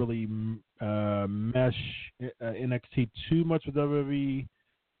want to really mesh NXT too much with WWE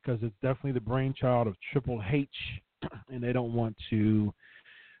because it's definitely the brainchild of Triple H, and they don't want to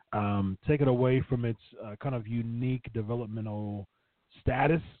take it away from its kind of unique developmental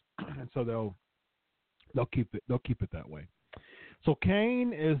status, and so they'll keep it that way. So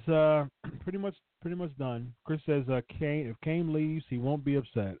Kane is pretty much done. Chris says if Kane leaves, he won't be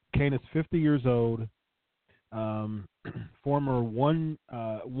upset. Kane is 50 years old, former one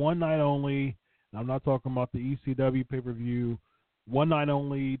night only. I'm not talking about the ECW pay-per-view. One night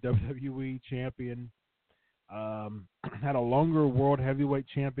only WWE champion. Had a longer World Heavyweight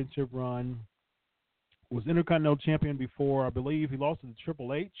Championship run. Was Intercontinental Champion before. I believe he lost to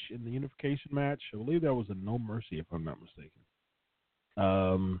Triple H in the unification match. I believe that was a No Mercy, if I'm not mistaken.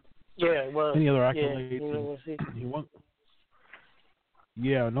 It was. Any other accolades? Yeah, he won.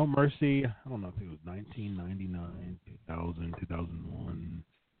 Yeah, No Mercy. I don't know if it was 1999, 2000, 2001,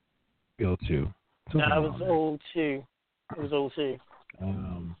 02. No, it was 02. It was 02.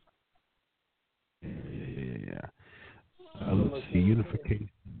 Yeah. Let's see, unification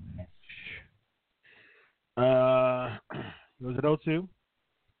match. Was it 02?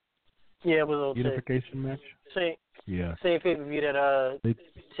 Yeah, it was 02. Unification match? Same pay-per-view that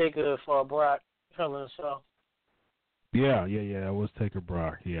Taker for Brock Hell in a Cell. Yeah, it was Taker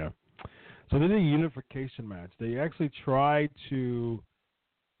Brock, yeah. So they did a unification match. They actually tried to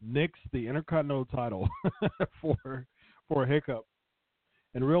nix the Intercontinental title for a hiccup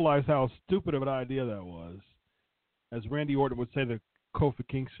and realized how stupid of an idea that was. As Randy Orton would say, the Kofi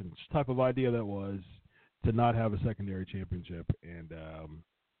Kingston type of idea that was to not have a secondary championship. And,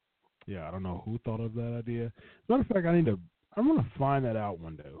 I don't know who thought of that idea. As a matter of fact, I'm going to find that out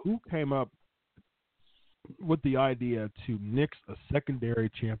one day. Who came up with the idea to nix a secondary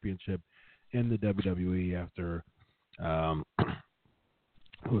championship in the WWE after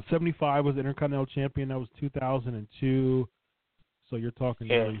 75 was the Intercontinental Champion. That was 2002. So you're talking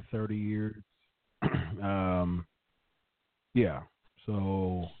nearly 30 years.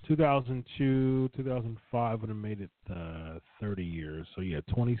 So 2002, 2005 would have made it 30 years. So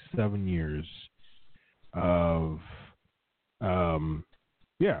 27 years of a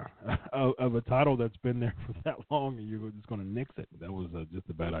title that's been there for that long, and you're just going to nix it. That was just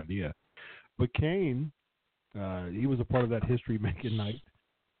a bad idea. But Kane, he was a part of that history-making night.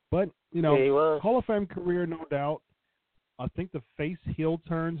 But, Hall of Fame career, no doubt. I think the face-heel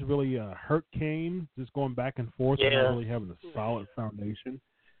turns really hurt Kane, just going back and forth and not really having a solid foundation.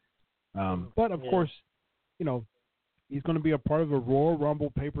 But, of course, he's going to be a part of a Royal Rumble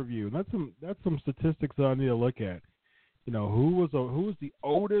pay-per-view. And that's some statistics that I need to look at. Who was the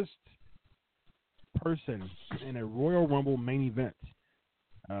oldest person in a Royal Rumble main event?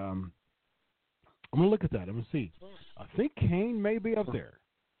 I'm going to look at that. I'm going to see. I think Kane may be up there,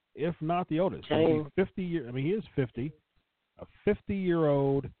 if not the oldest. He's 50 years. I mean, he is 50. A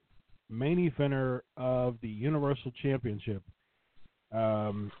 50-year-old main eventer of the Universal Championship.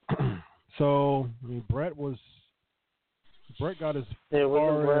 So, I mean, Brett got as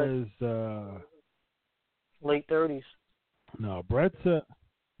far as late 30s. No, Brett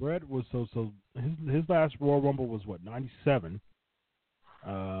was so his last Royal Rumble was what, 97.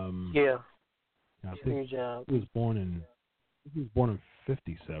 I think he was born in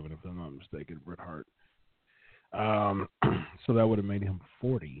 57, if I'm not mistaken, Bret Hart. So that would have made him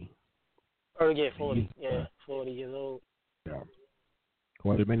 40. 40. 40 years old. Yeah.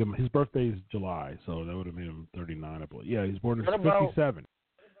 Well, it made him. His birthday is July, so that would have made him 39, I believe. Yeah, he's born in 57.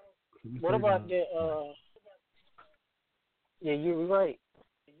 What about the? Yeah, you're right.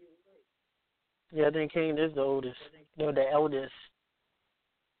 Yeah, I think Kane is the oldest. No, the eldest.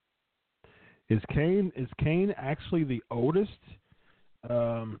 Is Kane actually the oldest?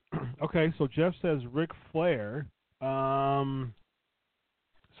 Okay, so Jeff says Ric Flair.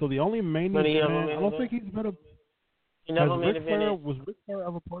 So the only main event, I don't think he's been a. He never made an event. Was Ric Flair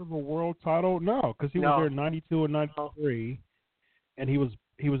ever part of a world title? No, because he was there in 92 and 93, and he was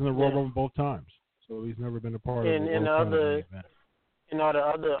in the Royal Rumble both times. So he's never been a part of a world title event. And all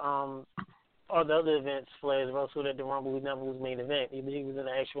the other events, Flair's wrestled at the Rumble. He never was main event. Either he was in an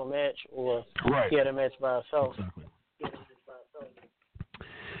actual match or he had a match by himself. Exactly.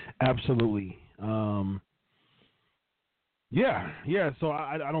 Absolutely. So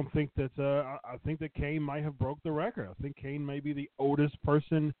I don't think that I think that Kane might have broke the record. I think Kane may be the oldest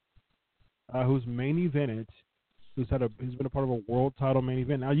person who's main evented he's been a part of a world title main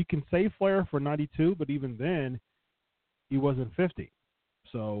event. Now you can say Flair for 92, but even then, he wasn't 50.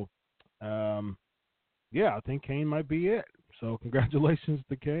 So, I think Kane might be it. So congratulations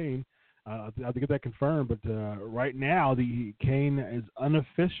to Kane. I have to get that confirmed, but right now, Kane is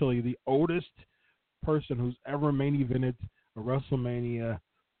unofficially the oldest person who's ever main evented a WrestleMania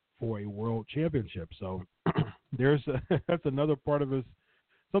for a world championship. So that's another part of his,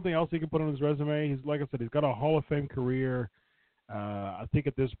 something else he can put on his resume. He's, like I said, he's got a Hall of Fame career. I think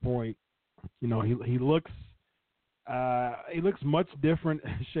at this point, he looks much different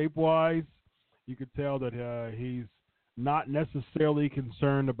shape-wise. You could tell that he's not necessarily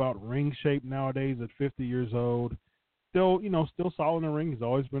concerned about ring shape nowadays at 50 years old. Still solid in the ring. He's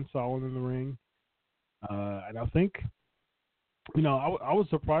always been solid in the ring. And I think, I was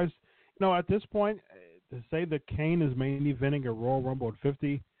surprised, at this point, to say that Kane is main eventing a Royal Rumble at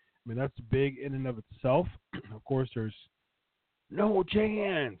 50, I mean, that's big in and of itself. Of course, there's no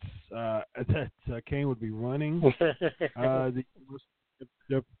chance that Kane would be running the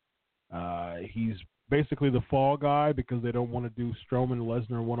championship. He's basically the fall guy because they don't want to do Strowman and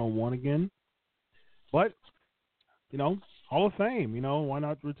Lesnar one-on-one again. But, Hall of Fame, why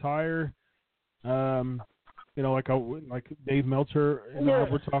not retire? Like Dave Meltzer and I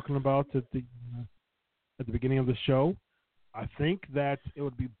were talking about at the beginning of the show. I think that it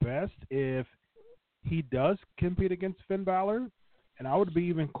would be best if he does compete against Finn Balor, and I would be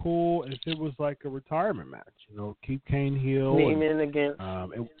even cool if it was like a retirement match. Keep Kane heel. Demon against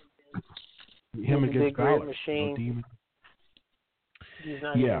him against Balor. Machine. He's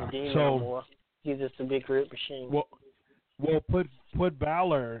not even a demon anymore. He's just a big rip machine. Well, put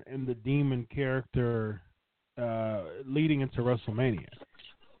Balor in the demon character leading into WrestleMania.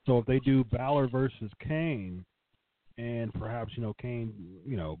 So if they do Balor versus Kane, and perhaps Kane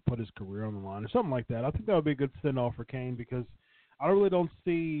put his career on the line or something like that, I think that would be a good send-off for Kane because I really don't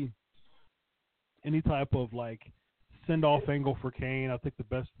see any type of send-off angle for Kane. I think the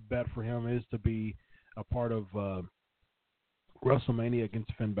best bet for him is to be a part of WrestleMania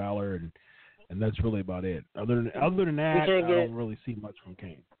against Finn Balor, and that's really about it. Other than that, I don't really see much from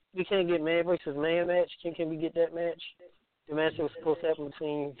Kane. We can't get man versus man match. Can we get that match? The match that was supposed to happen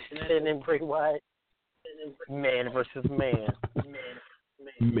between Finn and Bray Wyatt. Man versus man.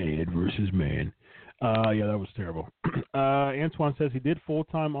 Man versus man. That was terrible. Antoine says he did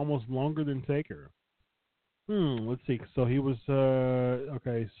full-time almost longer than Taker. Let's see. So he was,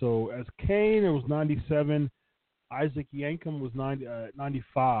 okay, so as Kane, it was 97. Isaac Yankem was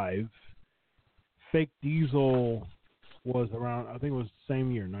 95. Fake Diesel was around, I think it was the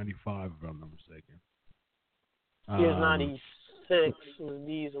same year, 95, if I'm not mistaken. He was 96, was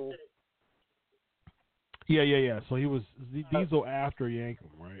Diesel. Yeah. So he was Diesel after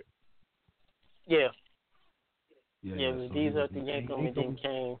Yankem, right? Yeah. Yeah, it was so Diesel after Yankem and then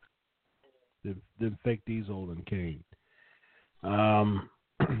Kane. Then Fake Diesel and Kane.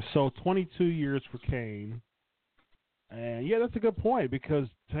 So 22 years for Kane. And, that's a good point because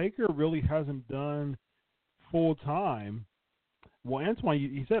Taker really hasn't done full-time. Well, Antoine,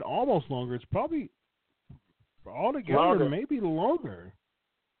 you said almost longer. It's probably altogether maybe longer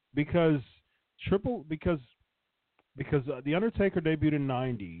because The Undertaker debuted in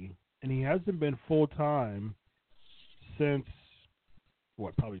 90, and he hasn't been full-time since,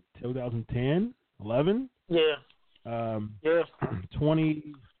 probably 2010, 11? Yeah.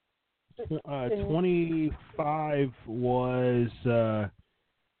 25 was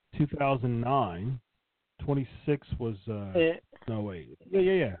 2009. 26 was no wait.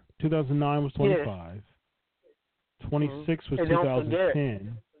 Yeah. 2009 was 25. 26 was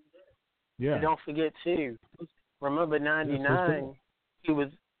 2010. Yeah. And don't forget too. Remember 99? He was.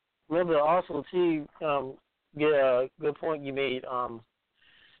 Remember also too. Good point you made.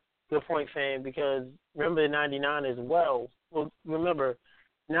 Good point, fan. Because remember 99 as well. Well, remember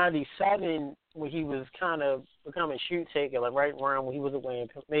 97 when he was kind of becoming shoot taker, right around when he wasn't wearing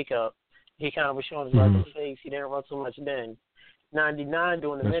makeup. He kind of was showing his regular face. He didn't wrestle much then. 99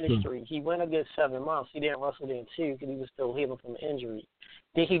 during the ministry, he went a good 7 months. He didn't wrestle then too because he was still healing from an injury.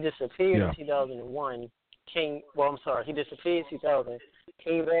 Then he disappeared in 2001. He disappeared in 2000.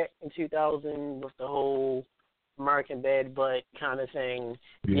 Came back in 2000 with the whole American Bad Butt kind of thing.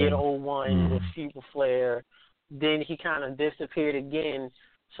 Did 01 with feud with Flair. Then he kind of disappeared again.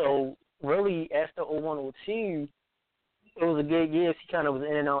 So really after 01, 02, it was a good year. He kind of was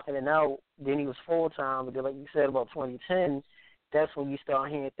in and out. Then he was full-time. But then, like you said, about 2010, that's when you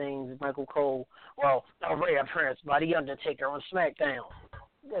start hearing things. Michael Cole, Ray Prince by The Undertaker on SmackDown.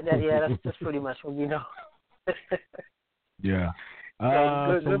 That's pretty much what you know. Yeah.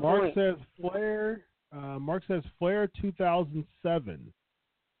 Good Mark point. says Flair Mark says Flair 2007.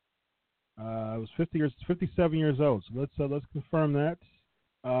 It was 57 years old. So let's confirm that.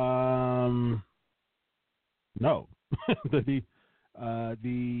 No, the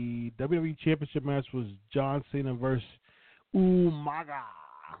WWE Championship match was John Cena versus Umaga.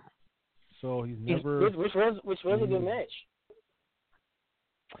 So he's never. Which was a good match.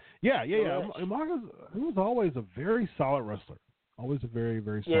 Yeah. Umaga, he was always a very solid wrestler. Always a very,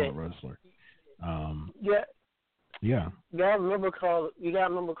 very solid wrestler. Yeah. You gotta remember, callers,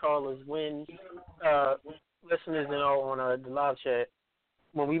 when listeners and all on the live chat,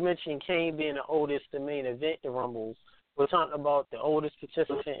 when we mentioned Kane being the oldest, the main event, the Rumble, we're talking about the oldest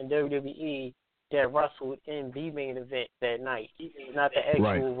participant in WWE that wrestled in the main event that night, not the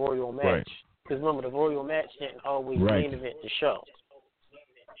actual Royal match. Because remember, the Royal match didn't always main event the show.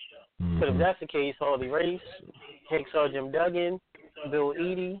 Mm-hmm. But if that's the case, Harley Race, Hacksaw Jim Duggan, Bill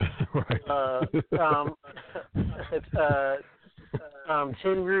Eadie,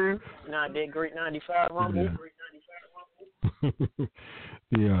 Tenryu, not that great 95 Rumble.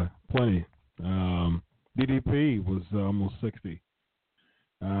 Yeah, plenty. DDP was almost 60.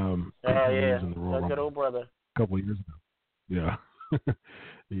 Good old brother. A couple of years ago. Yeah.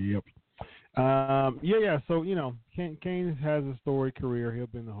 Yep. So, Kane has a storied career. He'll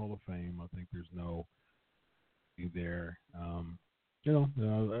be in the Hall of Fame. I think there's no there.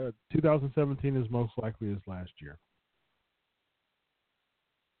 2017 is most likely his last year.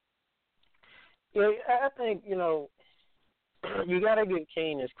 Yeah, I think, you got to give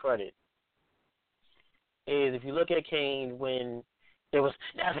Kane his credit. Is if you look at Kane when there was,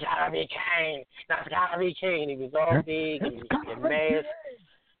 that's gotta be Kane, he was all big and masked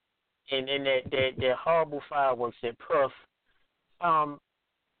and that horrible fireworks, that puff.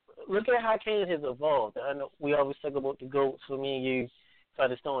 Look at how Kane has evolved. I know we always talk about the GOATs, for me and you, try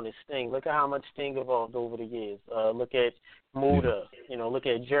to stone his Sting. Look at how much Sting evolved over the years. Look at Muda, look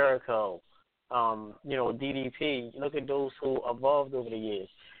at Jericho, DDP. Look at those who evolved over the years.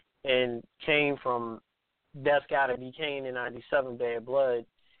 And came from That's Gotta Be Kane in 97, Bad Blood,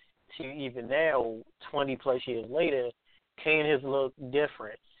 to even now, 20-plus years later, Kane has looked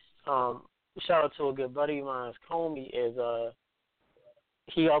different. Shout out to a good buddy of mine, Comey, is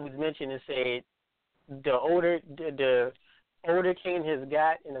he always mentioned and said the older Kane has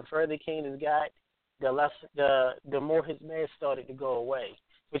got and the further Kane has got, the more his mask started to go away,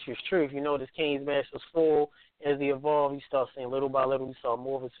 which was true. If you notice, Kane's mask was full. As he evolved, you start seeing little by little, you saw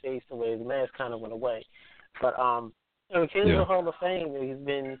more of his face the way his mask kind of went away. But Kane's a Hall of Fame.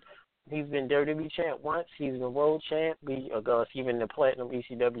 He's been WWE champ once. He's been world champ. Even the platinum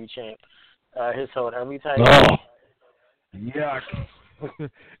ECW champ. His hold every title. Oh, yuck.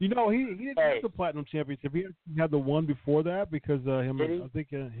 He didn't have the platinum championship. He had the one before that because him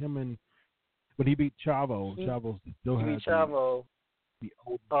and when he beat Chavo. Chavo still had Chavo. The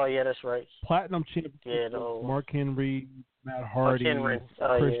old that's right. Platinum championship. Mark Henry, Matt Hardy,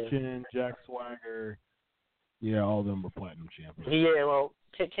 Christian, Jack Swagger. Yeah, all of them were platinum champions. Yeah, well,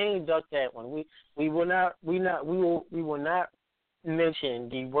 Kane ducked that one. We will not mention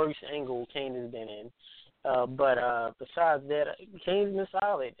the worst angle Kane has been in. But besides that, Kane's been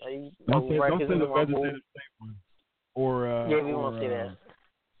solid. Don't say the vegetative state one. We won't say that.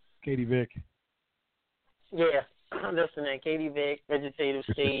 Katie Vick. Yeah, listen, that Katie Vick, vegetative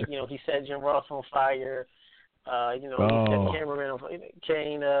state. He set Jim Ross on fire. He set Cameron on fire.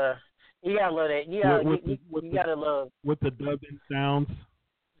 Kane. You gotta love that. You gotta love with the dubbing sounds.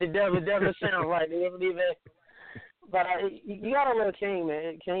 The dubbing sounds right. They never leave that. But you gotta love Kane,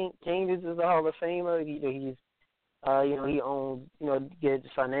 man. Kane is a Hall of Famer. He owns, gets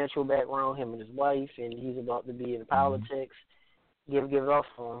financial background, him and his wife, and he's about to be in politics. Give it up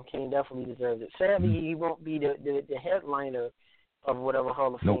for him. Kane definitely deserves it. Sadly, he won't be the headliner of whatever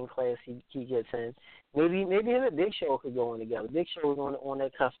Hall of Fame class he gets in. Maybe him and Big Show could go in together. Big Show is on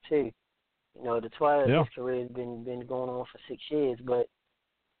that cusp too. The twilight of his career has been going on for 6 years, but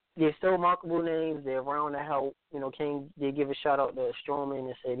they're still remarkable names. They're around to help. King did give a shout out to Strowman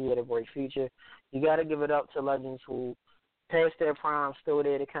and said he had a great future. You got to give it up to legends who, past their prime, still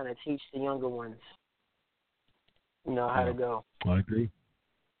there to kind of teach the younger ones, how to go. I agree.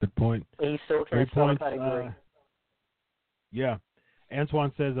 Good point. And he still can't tell us how to agree. Yeah.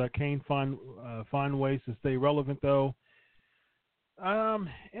 Antoine says Kane find ways to stay relevant though.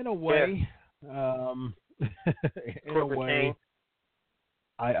 In a way. In a way.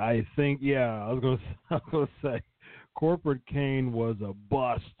 I think, I was gonna say, Corporate Kane was a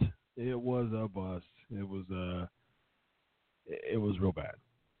bust. It was a bust. It was real bad.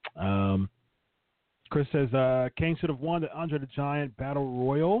 Chris says Kane should have won the Andre the Giant Battle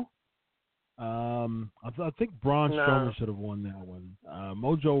Royal. I think Braun Strowman should have won that one.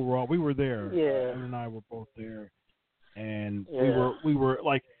 Mojo Raw, we were there. Yeah. Him and I were both there, and Yeah. we were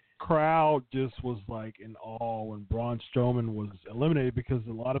like, crowd just was like in awe when Braun Strowman was eliminated, because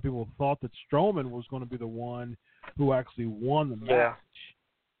a lot of people thought that Strowman was going to be the one who actually won the match.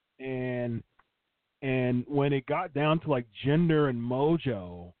 And when it got down to like Jinder and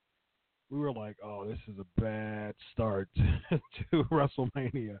Mojo, we were like, oh, this is a bad start to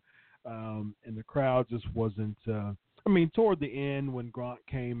WrestleMania. And the crowd just wasn't, toward the end when Gronk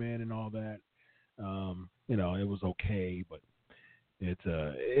came in and all that, it was okay, but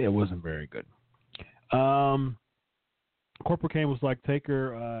it wasn't very good. Corporate Kane was like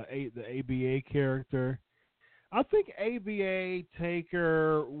Taker, the ABA character. I think ABA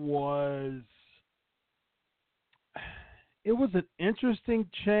Taker was an interesting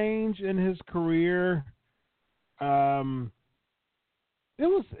change in his career. It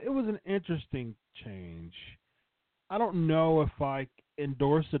was an interesting change. I don't know if I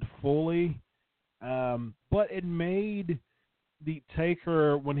endorse it fully, but it made the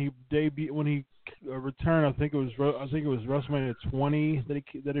Taker when he returned. I think it was WrestleMania 20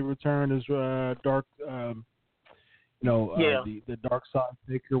 that he returned as Dark. The Dark Side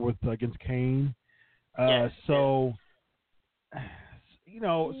Taker against Kane. So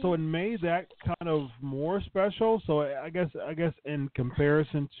it made that kind of more special. So I guess in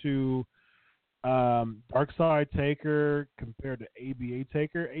comparison to Dark Side Taker compared to ABA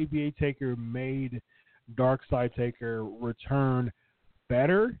Taker made Dark Side Taker return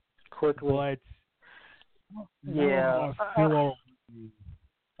better quickly. But I feel all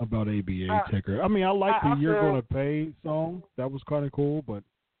about ABA Taker. I mean, I like the "You're Gonna Pay" song. That was kind of cool, but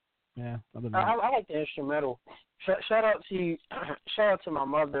yeah, other than that. I like the instrumental. Shout out to my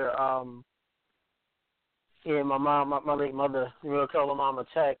mother, my mom, my late mother, we'll call her Mama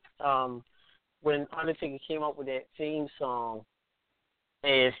Tech. When Undertaker came up with that theme song,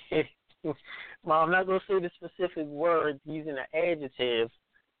 and well, I'm not gonna say the specific words using an adjective,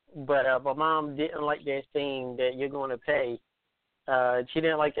 but my mom didn't like that theme that "You're Gonna Pay." She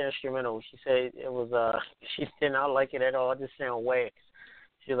didn't like the instrumental. She said it was she did not like it at all. It just sounded whack.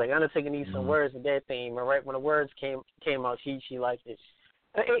 She was like, Undertaker needs some words with that theme. And right when the words came out, she liked it.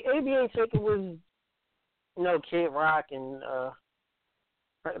 ABA Taker was, Kid Rock and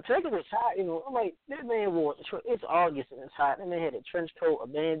Taker was hot. I'm like, that man wore, it's August and it's hot. That man had a trench coat, a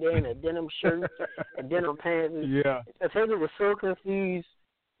bandana, a denim shirt, and denim pants. Yeah. Taker was so confused.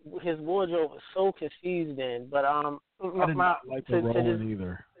 His wardrobe was so confused then. But I did not like the Rolling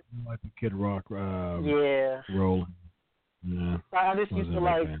either. I didn't like the Kid Rock Rolling. Yeah, I just used to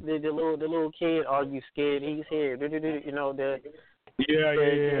like the little kid argue scared. He's here, the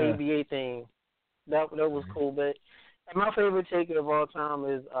ABA thing. That was cool. But my favorite Taker of all time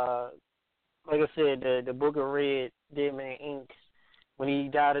is like I said, the Book of Red, Dead Man Inc. When he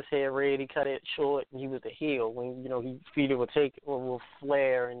dyed his hair red, he cut it short, and he was the heel. When he feuded with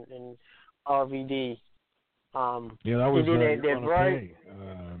Flair and RVD. That was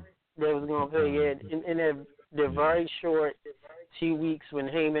that was gonna pay. Yeah, in the very short 2 weeks when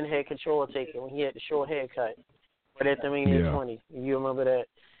Heyman had control of Taker, when he had the short haircut. But at the Mania 20, you remember that?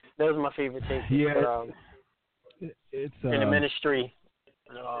 That was my favorite Taker. Yeah, it's in the Ministry.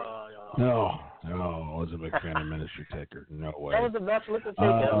 No, I wasn't a big fan of Ministry Taker. No way. That was the best looking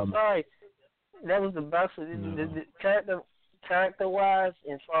Taker. I'm sorry. That was the best. The character-wise,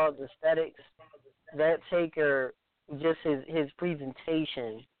 as far as aesthetics, that Taker, just his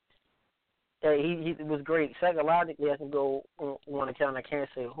presentation, he was great. Psychologically, I can go on account. I can't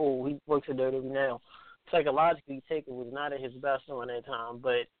say who. He works at WWE now. Psychologically, Taker was not at his best during that time,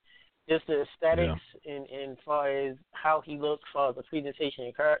 but just the aesthetics and as far as how he looked, as far as the presentation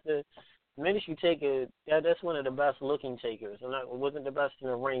and character, Ministry Taker, that's one of the best looking Takers. It wasn't the best in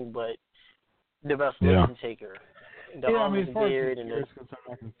the ring, but the best looking Taker. As far as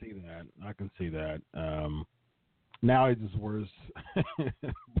concerned, I can see that. Now he just wears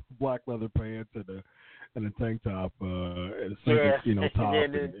black leather pants and a tank top, and a top.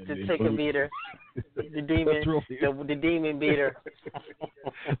 The Taker beater, the demon, the demon beater,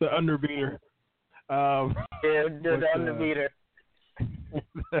 the underbeater. The underbeater.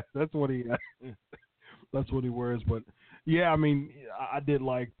 That's what he wears. But yeah, I mean, I did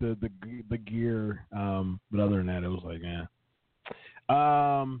like the gear, but other than that, it was like,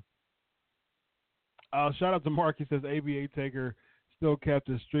 shout out to Mark. He says ABA Taker still kept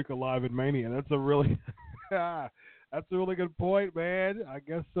his streak alive in Mania. That's a really good point, man. I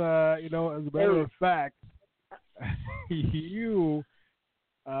guess as a matter of fact, you,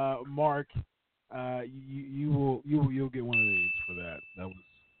 Mark, you'll get one of these for that.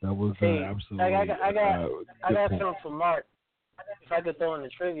 That That was hey, absolutely. I got something for Mark. If I could throw in the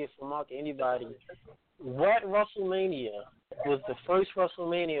trivia for Mark, anybody, what WrestleMania was the first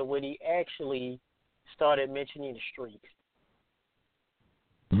WrestleMania where he actually started mentioning the streak?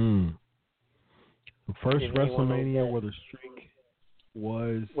 The first WrestleMania where the streak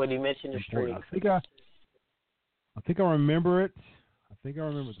was. When he mentioned the streak. I think I remember it. I think I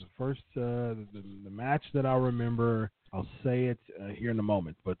remember the first the match that I remember. I'll say it here in a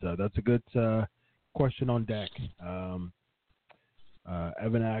moment, but that's a good question on deck.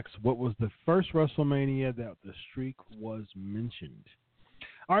 Evan asks, what was the first WrestleMania that the streak was mentioned?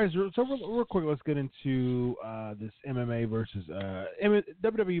 All right, so real quick, let's get into this MMA versus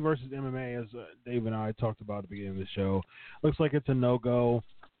WWE versus MMA, as Dave and I talked about at the beginning of the show. Looks like it's a no-go.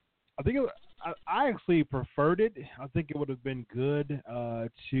 I think I actually preferred it. I think it would have been good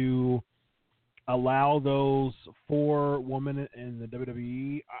to allow those 4 women in the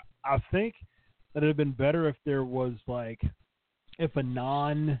WWE. I think that it would have been better if there was if a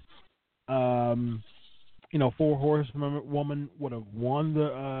Four Horsewoman would have won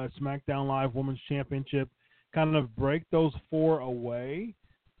the SmackDown Live Women's Championship, kind of break those 4 away,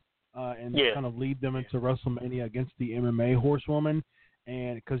 and kind of lead them into WrestleMania against the MMA Horsewoman,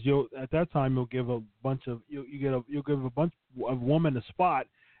 and because at that time you'll give a bunch of you'll give a bunch of women a spot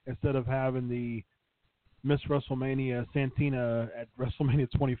instead of having the Miss WrestleMania Santina at WrestleMania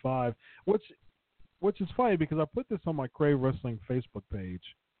 25, which is funny because I put this on my Crave Wrestling Facebook page.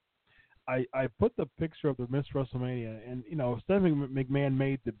 I put the picture of the Miss WrestleMania, and Stephanie McMahon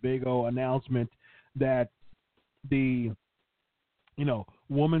made the big old announcement that the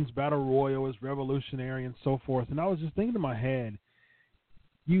women's battle royal is revolutionary and so forth. And I was just thinking in my head,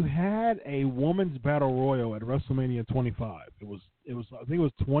 you had a women's battle royal at WrestleMania 25. It was I think it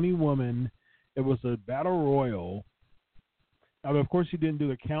was 20 women. It was a battle royal. I mean, of course, you didn't do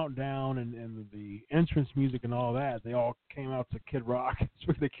the countdown and the entrance music and all that. They all came out to Kid Rock.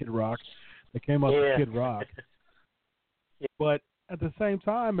 Speaking of Kid Rock, they came out to Kid Rock. But at the same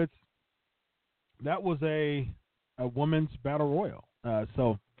time, that was a women's battle royal.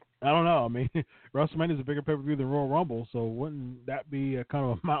 So I don't know. I mean, WrestleMania is a bigger pay-per-view than Royal Rumble, so wouldn't that be a kind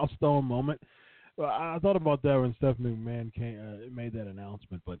of a milestone moment? Well, I thought about that when Stephanie McMahon made that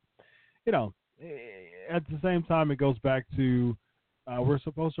announcement, but at the same time, it goes back to we're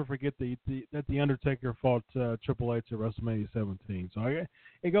supposed to forget that the Undertaker fought Triple H at WrestleMania 17. So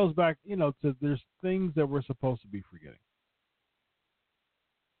it goes back, to there's things that we're supposed to be forgetting.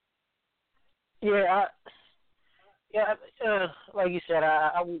 Like you said,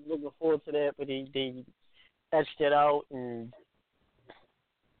 I was looking forward to that, but they etched it out, and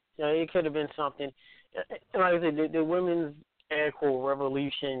it could have been something. Like I said, the women's air-quote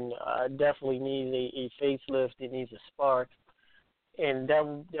revolution definitely needs a facelift. It needs a spark, and that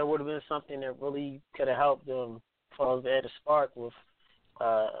would have been something that really could have helped them for us to add a spark with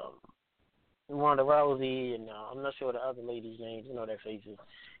Ronda Rousey, and I'm not sure the other ladies' names, their faces.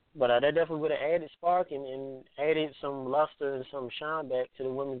 But that definitely would have added spark and added some luster and some shine back to the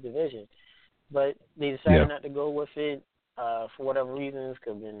women's division. But they decided not to go with it for whatever reasons.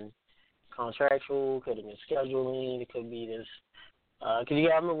 Could have been contractual, could have been scheduling, it could be this. Because you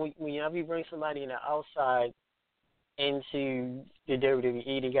got to remember, whenever you bring somebody on the outside into the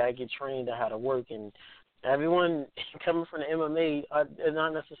WWE, they got to get trained on how to work. And everyone coming from the MMA is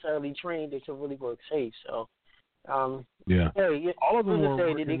not necessarily trained to really work safe. So, all of them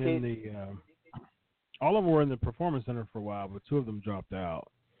were in the Performance Center for a while, but 2 of them dropped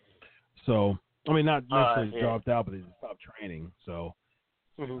out. So, I mean, not necessarily dropped out, but they stopped training. So,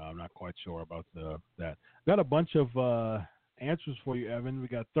 I'm not quite sure about that. Got a bunch of answers for you, Evan. We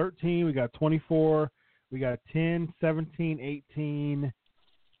got 13, we got 24, we got 10, 17, 18.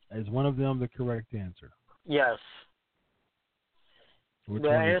 Is one of them the correct answer? Yes. Which the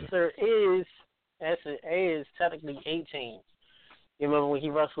one answer is technically 18. You remember when he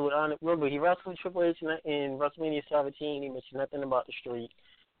wrestled with Triple H in WrestleMania 17. He mentioned nothing about the streak.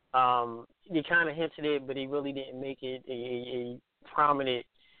 He kind of hinted it, but he really didn't make it a prominent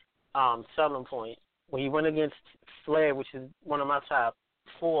selling point. When he went against Flair, which is one of my top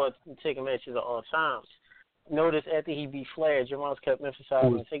 4 taking matches of all times. Notice after he beat Flair, Jerome kept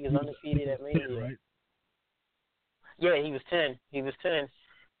emphasizing I think he's undefeated at Mania. 10, right? Yeah, he was 10.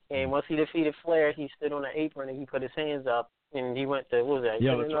 And once he defeated Flair, he stood on the apron and he put his hands up and he went to,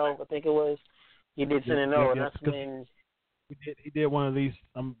 10-0, right. I think it was. He did 10-0, and that's when he did one of these.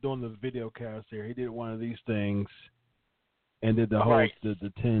 I'm doing the video cast here. He did one of these things and did the whole the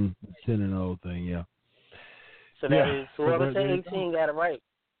 10-0 thing. Yeah. So that is whoever said 18 got it right.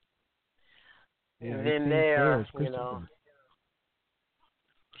 Yeah, and then there,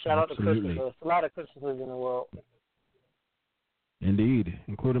 Shout out to Absolutely. Christopher. There's a lot of Christophers in the world. Indeed,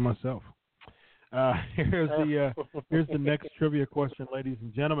 including myself. Here's the next trivia question, ladies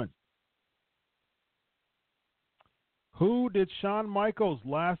and gentlemen. Who did Shawn Michaels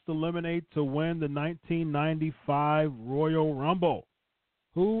last eliminate to win the 1995 Royal Rumble?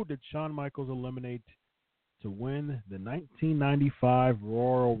 Who did Shawn Michaels eliminate to win the 1995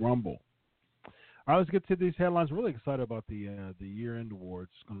 Royal Rumble? All right, let's get to these headlines. Really excited about the year-end awards.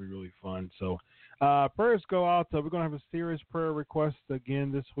 It's going to be really fun. So prayers go out. We're going to have a serious prayer request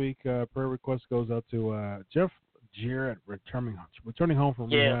again this week. Prayer request goes out to Jeff Jarrett returning home from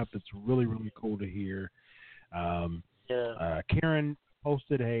rehab. It's really, really cool to hear. Karen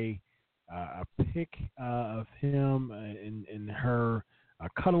posted a pic of him and her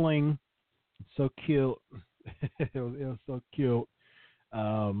cuddling. It's so cute. it was so cute.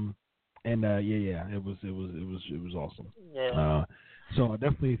 It was awesome. Yeah. So I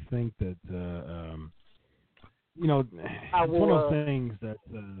definitely think that it's one of those things that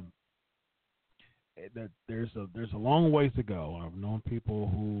that there's a long ways to go. I've known people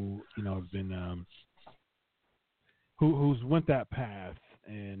who have been who's went that path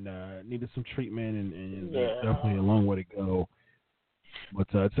and needed some treatment, and there's definitely a long way to go. But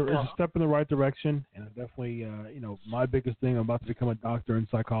it's a step in the right direction, and I definitely, my biggest thing, I'm about to become a doctor in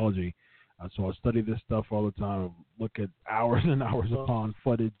psychology, so I study this stuff all the time, look at hours and hours upon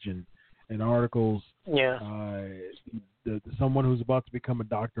footage and articles. Yeah. Someone who's about to become a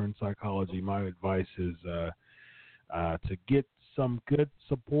doctor in psychology, my advice is to get some good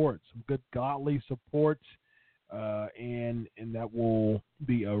support, some good godly support, and that will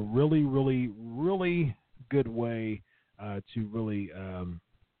be a really, really, really good way to really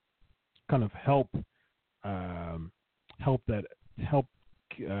kind of help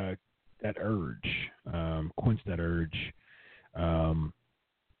that urge, quench that urge.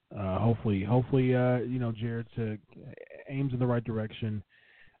 Hopefully, Jarrett aims in the right direction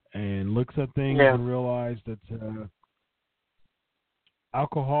and looks at things and realizes that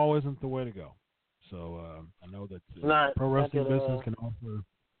alcohol isn't the way to go. So I know that pro wrestling business can offer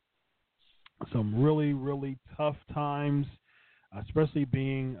some really, really tough times, especially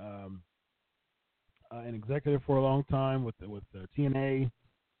being an executive for a long time with TNA,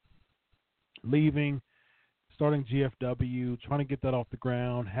 leaving, starting GFW, trying to get that off the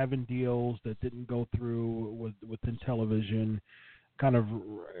ground, having deals that didn't go through within television, kind of,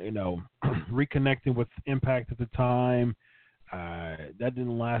 reconnecting with Impact at the time. That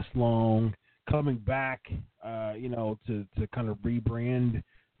didn't last long. Coming back, to kind of rebrand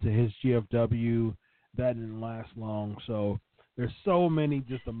to his GFW, that didn't last long. So there's so many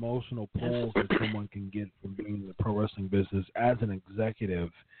just emotional pulls that someone can get from being in the pro wrestling business as an executive,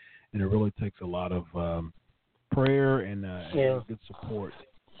 and it really takes a lot of prayer and good support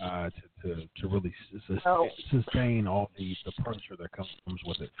to really sustain all the pressure that comes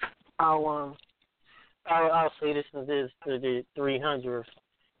with it. I'll say this is the 300th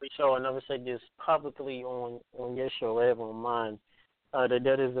show. I never said this publicly on your show, ever on mine.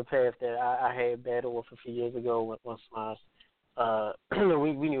 That is the path that I had battled with a few years ago once my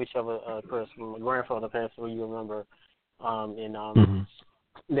we knew each other, Chris, when my grandfather passed away, you remember,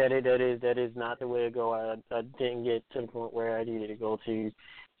 that is not the way to go. I didn't get to the point where I needed to go to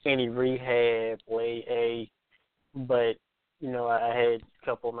any rehab or AA, but I had a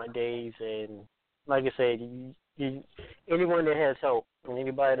couple of my days, and like I said, anyone that has help, and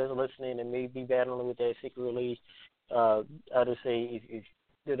anybody that's listening and may be battling with that secretly, I just say if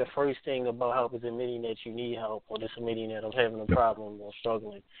the first thing about help is admitting that you need help, or just admitting that I'm having a problem or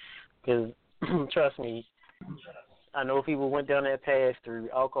struggling. Because trust me, I know people went down that path through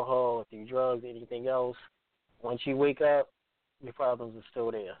alcohol, through drugs, anything else. Once you wake up, your problems are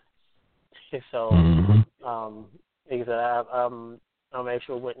still there. So, like I said, I'm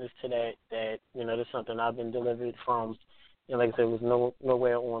actual witness to that. That there's something I've been delivered from. And like I said, it was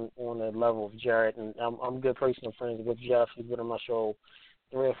nowhere on the level of Jarrett. And I'm good personal friends with Jeff. He's been on my show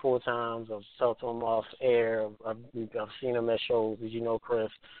 3 or 4 times. I've talked to him off air. I've seen him at shows, as you know,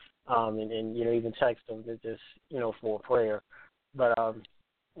 Chris. And even text him just for a prayer. But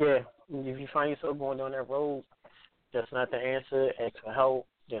if you find yourself going down that road, that's not the answer. Ask for help.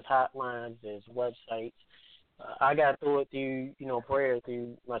 There's hotlines. There's websites. I got through it through prayer,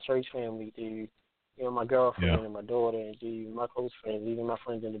 through my church family, through my girlfriend and my daughter, and through my close friends, even my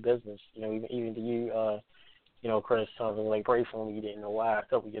friends in the business. Even to you, Chris, something like pray for me. You didn't know why. A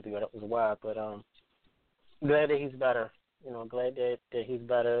couple years ago that was why, but glad that he's better. Glad that he's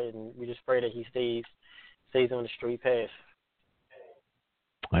better, and we just pray that he stays on the straight path.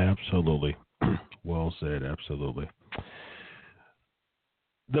 Absolutely. Well said. Absolutely.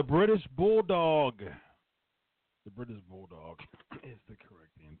 The British Bulldog. The British Bulldog is the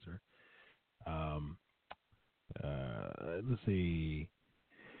correct answer. Let's see.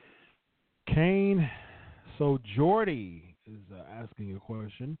 Kane. So Jordy is asking a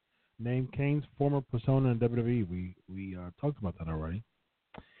question. Name Kane's former persona in WWE. We talked about that already.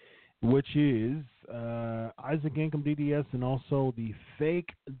 Which is Isaac Yankum DDS and also the fake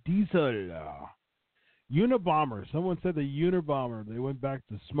Diesel. Unabomber. Someone said the Unabomber. They went back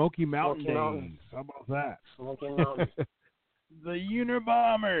to Smoky Mountain days. How about that? Smoky Mountain. The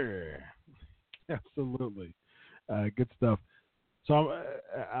Unabomber. Absolutely. Good stuff. So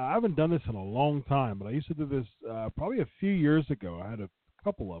I haven't done this in a long time, but I used to do this probably a few years ago. I had a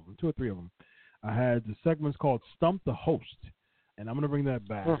couple of them, 2 or 3 of them. I had the segments called Stump the Host, and I'm going to bring that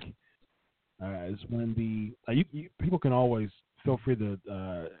back. Is when people can always feel free to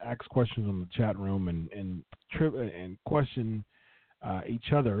ask questions in the chat room and question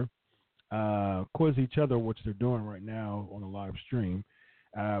each other, quiz each other, which they're doing right now on the live stream.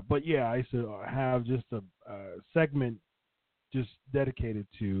 But yeah, I used to have just a segment just dedicated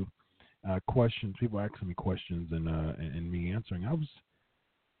to questions, people asking me questions and me answering. I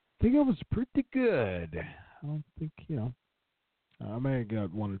think I was pretty good. I don't think, I may have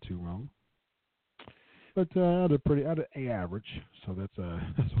got 1 or 2 wrong. But I had an A average, so that's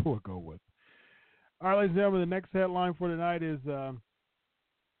what we'll go with. All right, ladies and gentlemen, the next headline for tonight is we'll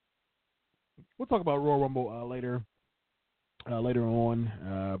talk about Royal Rumble later on.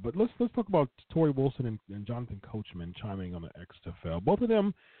 But let's talk about Torrie Wilson and Jonathan Coachman chiming on the XFL. Both of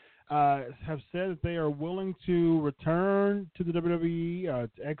them have said that they are willing to return to the WWE,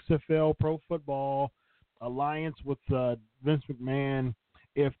 XFL Pro Football Alliance with Vince McMahon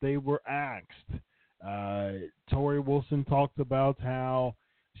if they were asked. Torrie Wilson talked about how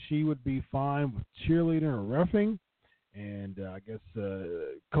she would be fine with cheerleading or reffing, and I guess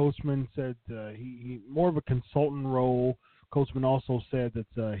Coachman said he more of a consultant role. Coachman also said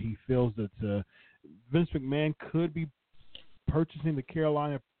that he feels that Vince McMahon could be purchasing the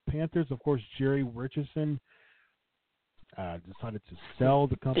Carolina Panthers. Of course, Jerry Richardson decided to sell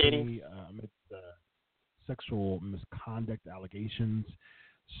the company amidst sexual misconduct allegations.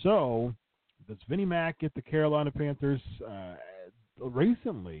 So does Vinnie Mac get the Carolina Panthers?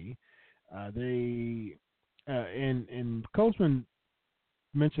 Recently, they and Coachman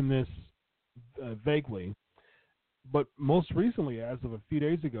mentioned this vaguely, but most recently, as of a few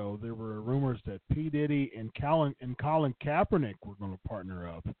days ago, there were rumors that P. Diddy and Colin Kaepernick were going to partner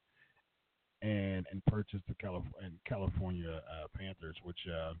up and purchase the California Panthers, which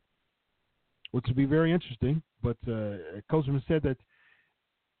would be very interesting. But Coachman said that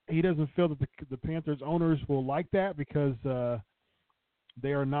he doesn't feel that the Panthers owners will like that because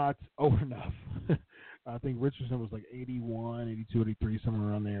they are not old enough. I think Richardson was like 81, 82, 83, somewhere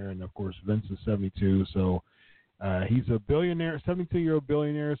around there. And, of course, Vince is 72. So he's a billionaire, 72-year-old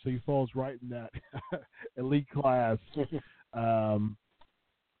billionaire, so he falls right in that elite class.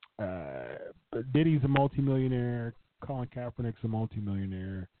 Diddy's a multimillionaire. Colin Kaepernick's a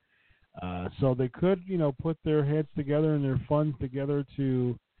multimillionaire. So they could, put their heads together and their funds together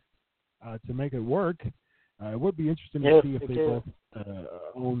to make it work. It would be interesting to see if they both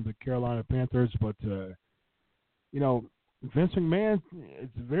own the Carolina Panthers. But, Vince McMahon,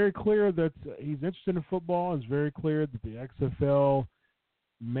 it's very clear that he's interested in football. It's very clear that the XFL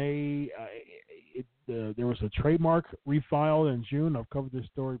may there was a trademark refiled in June. I've covered this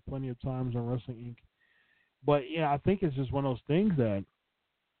story plenty of times on Wrestling Inc. But, I think it's just one of those things that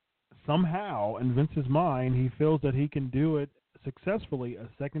somehow, in Vince's mind, he feels that he can do it successfully a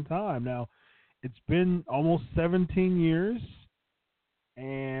second time. Now, it's been almost 17 years,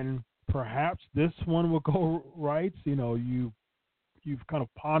 and perhaps this one will go right. You've kind of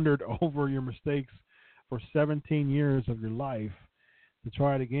pondered over your mistakes for 17 years of your life to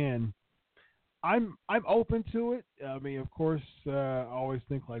try it again. I'm open to it. I mean, of course, I always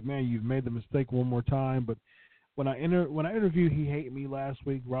think like, man, you've made the mistake one more time. But when I interviewed He Hate Me last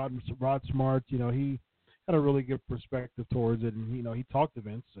week, Rod Smart, he had a really good perspective towards it, and he talked to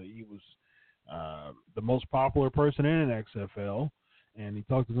Vince. He was the most popular person in an XFL, and he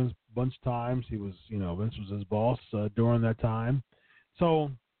talked to Vince a bunch of times. He was, Vince was his boss during that time.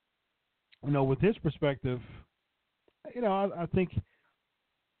 So, with his perspective, I think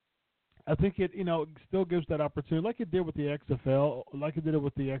it, still gives that opportunity, like it did with the XFL, like it did it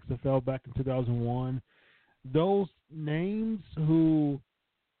with the XFL back in 2001. Those names who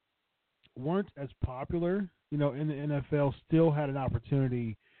weren't as popular, in the NFL still had an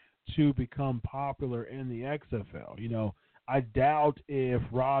opportunity to become popular in the XFL. I doubt if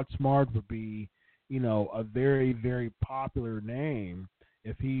Rod Smart would be, a very, very popular name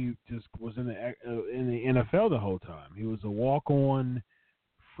if he just was in the NFL the whole time. He was a walk-on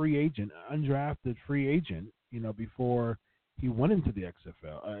free agent, undrafted free agent, before he went into the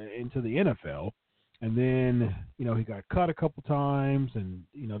into the NFL. And then, he got cut a couple times and,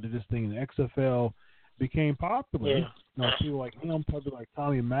 did this thing in the XFL, became popular. Yeah. People like him, people like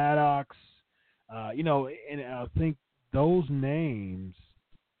Tommy Maddox, and I think those names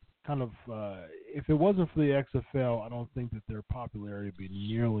kind of, if it wasn't for the XFL, I don't think that their popularity would be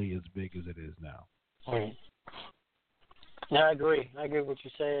nearly as big as it is now. Right. Yeah, I agree. I agree with what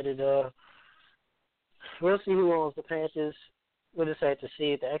you said. We'll see who owns the Panthers. We'll just have to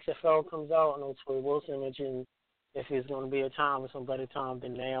see if the XFL comes out. I know Torrie Wilson mentioned if it's going to be a time or some better time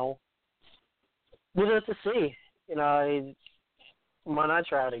than now. We'll have to see. Why not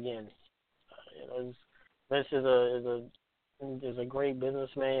try it again? Vince is a great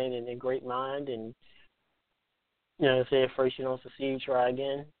businessman and a great mind, and say at first you don't succeed, try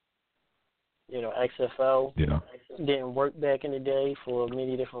again. XFL didn't work back in the day for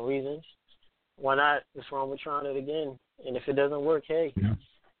many different reasons. Why not? What's wrong with trying it again? And if it doesn't work, hey, at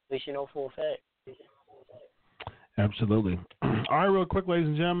least you know for a fact. Absolutely. All right, real quick, ladies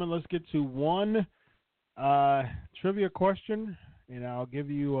and gentlemen, let's get to one trivia question, and I'll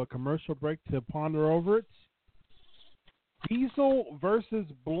give you a commercial break to ponder over it. Diesel versus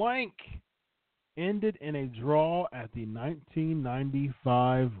blank ended in a draw at the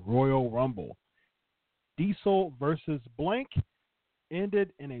 1995 Royal Rumble. Diesel versus blank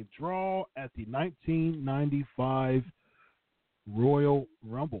ended in a draw at the 1995 Royal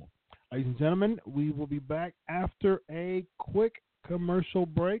Rumble. Ladies and gentlemen, we will be back after a quick commercial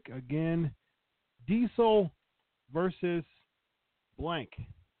break. Again, Diesel versus blank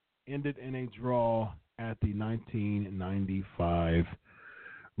ended in a draw at the 1995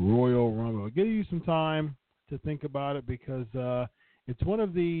 Royal Rumble. I'll give you some time to think about it because it's one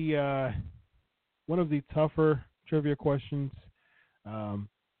of the tougher trivia questions. So,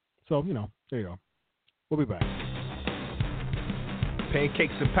 there you go. We'll be back.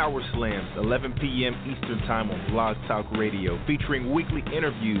 Pancakes and Power Slams, 11 p.m. Eastern Time on Blog Talk Radio, featuring weekly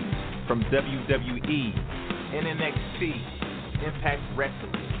interviews from WWE, NXT, Impact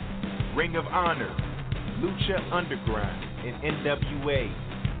Wrestling, Ring of Honor, Lucha Underground, and NWA.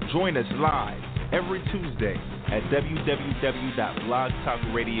 Join us live every Tuesday at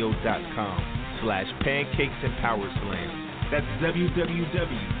www.blogtalkradio.com/Pancakes and Power Slams. That's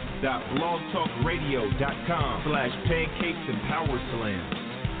www.blogtalkradio.com/Pancakes and Power Slams.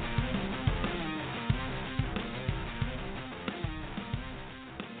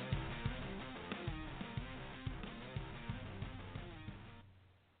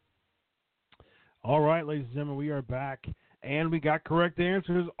 All right, ladies and gentlemen, we are back, and we got correct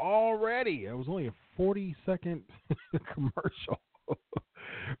answers already. It was only a 40-second commercial.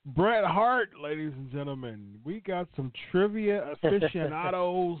 Bret Hart, ladies and gentlemen. We got some trivia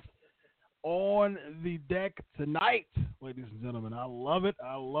aficionados on the deck tonight, ladies and gentlemen. I love it.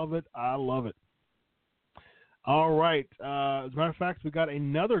 I love it. I love it. All right. As a matter of fact, we got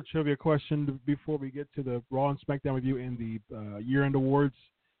another trivia question before we get to the Raw and SmackDown review in the year-end awards.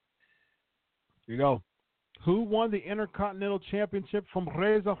 Here you go. Who won the Intercontinental Championship from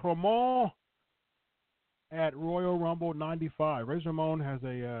Razor Ramon at Royal Rumble 95? Razor Ramon has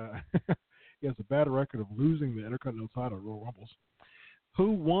he has a bad record of losing the Intercontinental title at Royal Rumbles.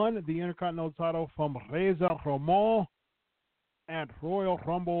 Who won the Intercontinental title from Razor Ramon at Royal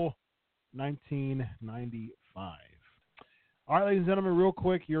Rumble 1995? All right, ladies and gentlemen, real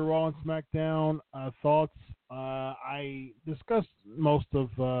quick, your Raw and SmackDown thoughts. I discussed most of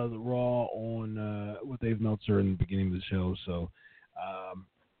the Raw on with Dave Meltzer in the beginning of the show, so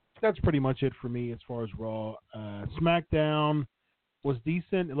that's pretty much it for me as far as Raw. SmackDown was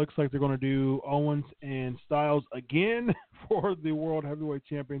decent. It looks like they're going to do Owens and Styles again for the World Heavyweight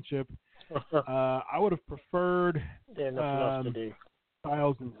Championship. I would have preferred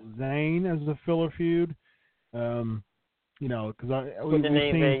Styles and Zayn as a filler feud. Because we've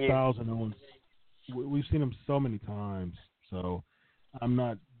seen Styles and Owens. We've seen them so many times, so I'm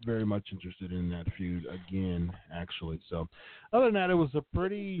not very much interested in that feud again, actually. So, other than that, it was a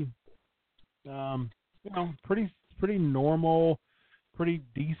pretty normal, pretty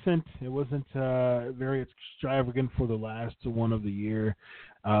decent. It wasn't very extravagant for the last one of the year.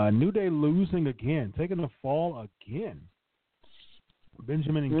 New Day losing again, taking a fall again.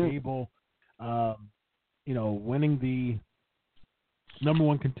 Benjamin and Gable, winning the number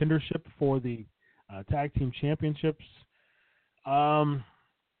one contendership for the tag team championships. I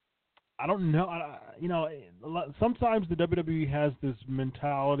don't know. Sometimes the WWE has this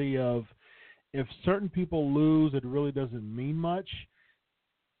mentality of if certain people lose, it really doesn't mean much.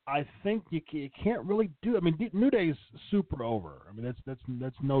 I think you can't really do. I mean, New Day's super over. I mean,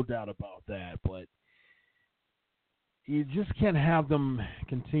 that's no doubt about that. But you just can't have them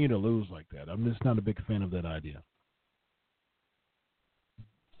continue to lose like that. I'm just not a big fan of that idea.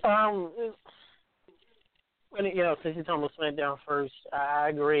 Since you're talking about SmackDown first, I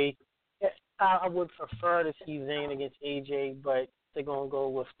agree. I would prefer to see Zayn against AJ, but they're going to go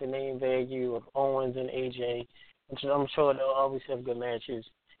with the name value of Owens and AJ, which I'm sure they'll always have good matches.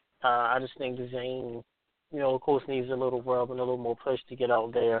 I just think Zayn, of course, needs a little rub and a little more push to get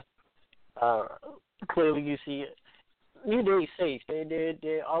out there. Clearly, you see New Day's safe.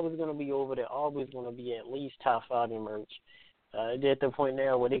 They're always going to be over. They're always going to be at least top 5 in merch. They're at the point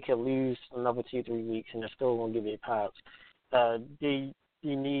now where they could lose another 2-3 weeks and they're still going to give it pops. They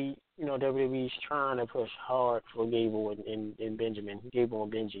need, WWE's trying to push hard for Gable and Gable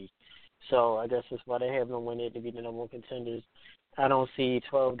and Benji. So I guess that's why they have them win it to be the number one contenders. I don't see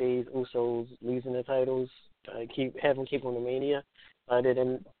 12 days Usos losing the titles. Have them keep on the Mania. They're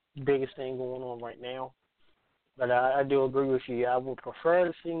the biggest thing going on right now. But I do agree with you. I would prefer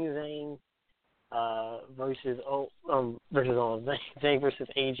to see Zayn versus Zayn versus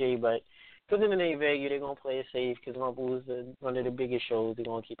AJ, but because in the name value, they're going to play it safe because Rumble is one of the biggest shows. They're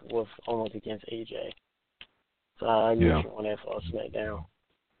going to keep it with Owens against AJ. So I agree with you on that for SmackDown.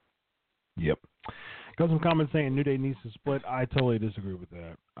 Yep. Got some comments saying New Day needs to split. I totally disagree with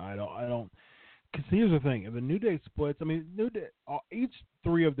that. I don't. Because here's the thing: if the New Day splits, I mean, New Day, each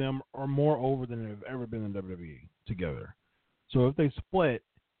 3 of them are more over than they've ever been in WWE together. So if they split,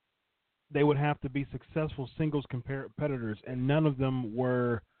 they would have to be successful singles competitors, and none of them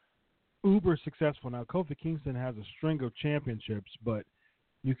were uber successful. Now, Kofi Kingston has a string of championships, but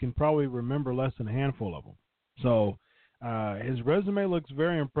you can probably remember less than a handful of them. So his resume looks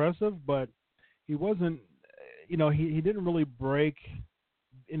very impressive, but he wasn't, he didn't really break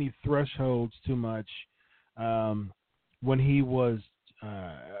any thresholds too much when he was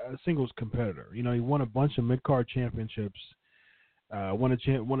a singles competitor. He won a bunch of mid-card championships, won a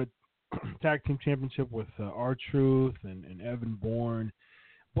tag team championship with R-Truth and Evan Bourne,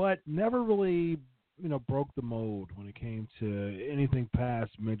 but never really, broke the mold when it came to anything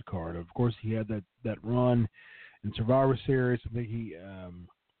past mid-card. Of course, he had that run in Survivor Series. I think he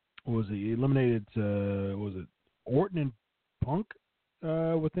eliminated, was it Orton and Punk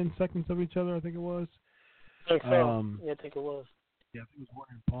within seconds of each other, I think it was. I think so. I think it was. Yeah, I think it was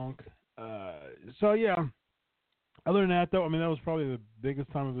Orton and Punk. So, yeah. Other than that, though, I mean, that was probably the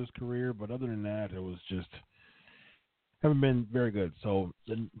biggest time of his career, but other than that, it was just haven't been very good. So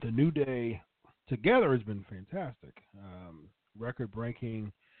the New Day together has been fantastic.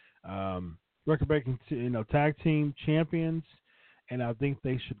 Record-breaking, tag team champions, and I think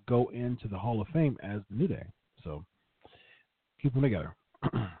they should go into the Hall of Fame as the New Day. So keep them together.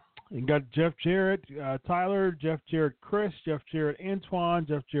 You got Jeff Jarrett, Tyler, Jeff Jarrett, Chris, Jeff Jarrett, Antoine,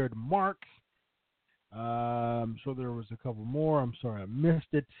 Jeff Jarrett, Mark. So there was a couple more. I'm sorry I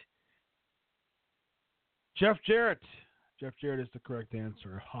missed it. Jeff Jarrett. Jeff Jarrett is the correct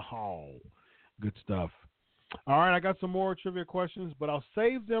answer. Good stuff. All right, I got some more trivia questions, but I'll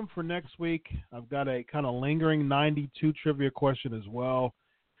save them for next week. I've got a kind of lingering 92 trivia question as well.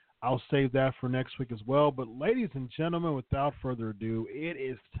 I'll save that for next week as well. But ladies and gentlemen, without further ado, it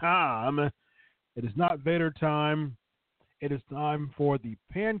is time. It is not Vader time. It is time for the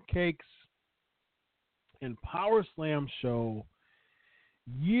Pancakes and Power Slam Show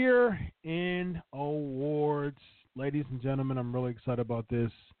Year-End Awards. Ladies and gentlemen, I'm really excited about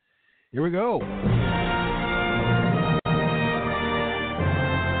this. Here we go.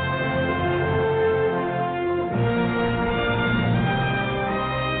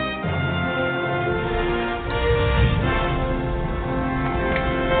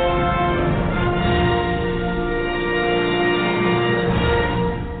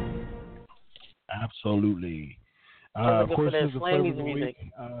 Absolutely. Of course, this is the flavor of the week.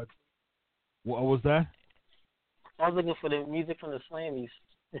 What was that? I was looking for the music from the Slammies.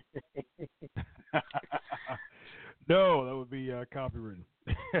 No, that would be copywritten.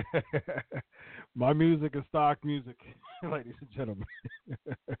 My music is stock music, ladies and gentlemen.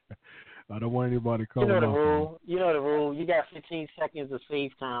 I don't want anybody calling. You know the rule. You know the rule. You got 15 seconds of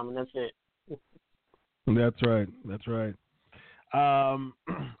save time, and that's it. That's right. That's right. All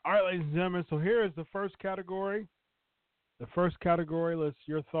right, ladies and gentlemen. So here is the first category. The first category. Let's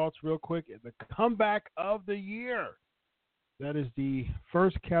your thoughts real quick. The comeback of the year. That is the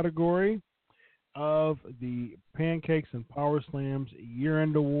first category of the Pancakes and Power Slams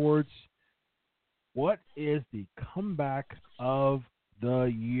Year-End Awards. What is the comeback of the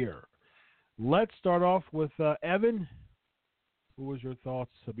year? Let's start off with Evan. Who was your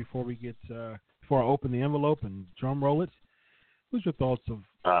thoughts before I open the envelope and drum roll it? Who's your thoughts of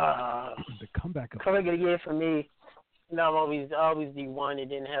the comeback? Comeback of the year for me. No, I'm always the one that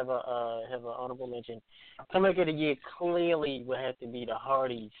didn't have an honorable mention. Comeback of the year clearly would have to be the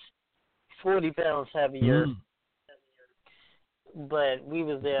Hardys, 40 pounds heavier. But we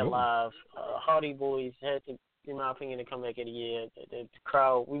was there live. Hardy Boys had to, in my opinion, the comeback of the year. The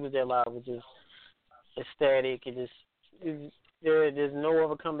crowd, we was there live, was just ecstatic. There's no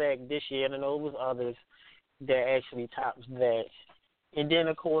other comeback this year, and I know it was others that actually tops that. And then,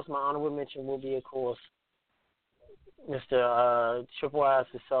 of course, my honorable mention will be, of course, Mr. Triple I's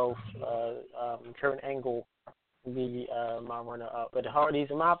himself, Kurt Angle, will be my runner-up. But the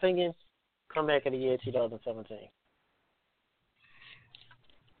Hardys, in my opinion, comeback of the year 2017.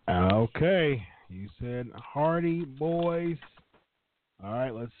 Okay. You said Hardy Boys. All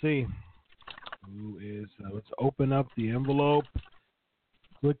right, let's see. Who is, let's open up the envelope.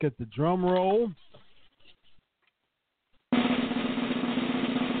 Look at the drum roll.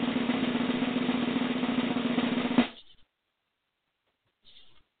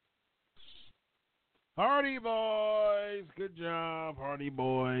 Hardy Boys. Good job. Hardy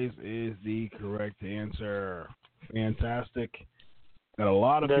Boys is the correct answer. Fantastic. Got a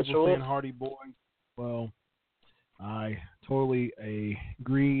lot of people saying Hardy Boys. Well, I totally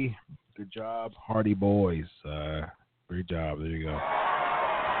agree. Good job, Hardy Boys. Great job. There you go.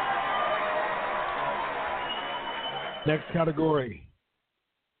 Next category.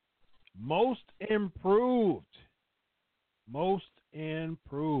 Most improved. Most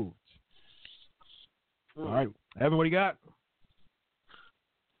improved. All right. Evan, what do you got?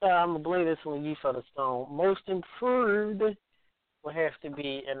 I'm going to blame this on you, Featherstone. Most improved will have to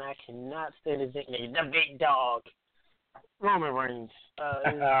be, and I cannot stand his nickname, the Big Dog, Roman Reigns. Love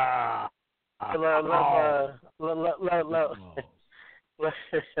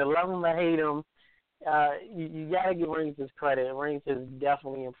him or hate him. You got to give Reigns his credit. Reigns has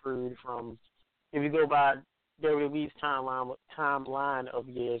definitely improved from, if you go by WWE's timeline of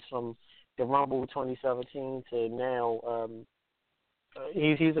years, from the Rumble 2017 to now,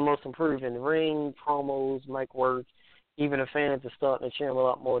 he's the most improved in the ring, promos, mic work. Even the fans are starting to cheer him a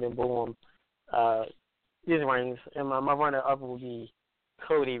lot more than boo him. These Reigns, and my runner-up will be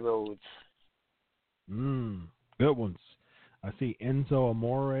Cody Rhodes. Good ones. I see Enzo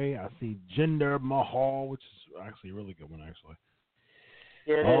Amore. I see Jinder Mahal, which is actually a really good one, actually.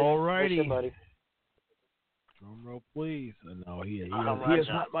 Yeah, all righty. Buddy. Drum roll, please. No, he is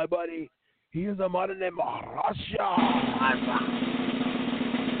not my buddy. He is a modern named Maharaja.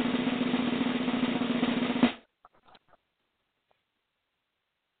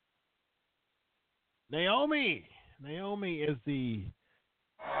 Naomi is the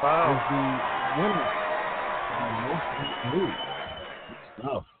winner. Good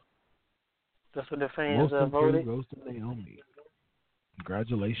stuff. That's what the fans voted. Goes to Naomi.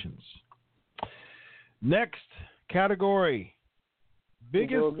 Congratulations. Next category: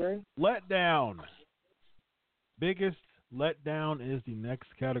 biggest letdown. Biggest letdown is the next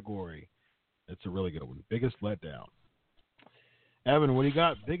category. It's a really good one. Biggest letdown. Evan, what do you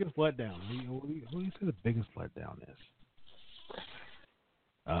got? Biggest letdown. Who do you say the biggest letdown is?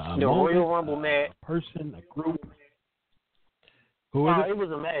 The Royal Rumble match. A person, a group. Who is it? It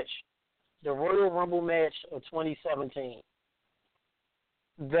was a match. The Royal Rumble match of 2017.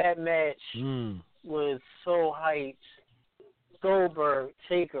 That match was so hyped. Goldberg,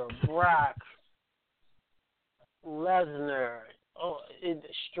 Taker, Brock, Lesnar,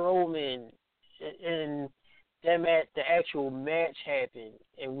 Strowman, and that match, the actual match happened,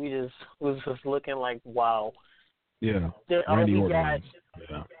 and we just was just looking like, wow. Yeah. Randy Orton.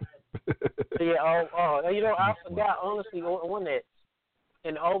 Yeah. I forgot, honestly, on that.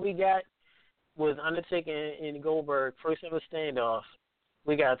 And all we got was Undertaker and Goldberg, first ever standoff.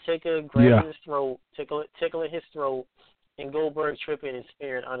 We got Taker grabbing his throat, tickling his throat, and Goldberg tripping and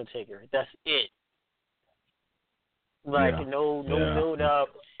spearing Undertaker. That's it. No build up,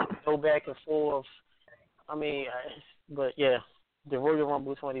 no back and forth. I mean, the Royal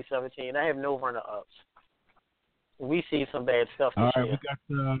Rumble 2017. I have no runner-ups. We see some bad stuff this year. We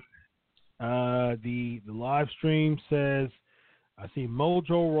got the live stream says, I see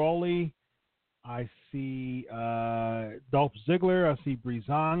Mojo Rawley, I see Dolph Ziggler, I see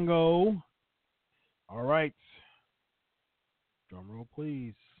Breezango. All right. Drum roll,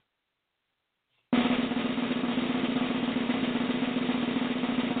 please.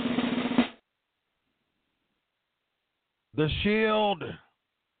 The Shield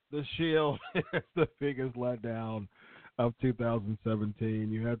is the biggest letdown of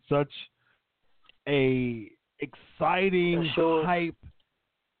 2017. You had such a exciting, hype,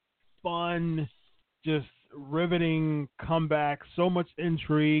 fun, just riveting comeback. So much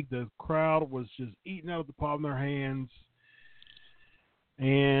intrigue. The crowd was just eating out of the palm of their hands.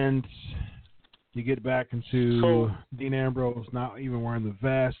 And you get back into Dean Ambrose not even wearing the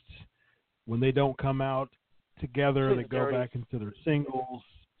vest. When they don't come out together, they go back into their singles.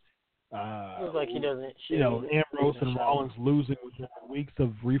 Looks like he doesn't. Ambrose and Rollins losing within weeks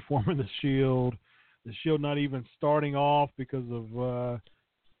of reforming the Shield. The Shield not even starting off because of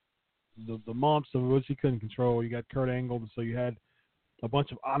the mumps of which he couldn't control. You got Kurt Angle, and so you had a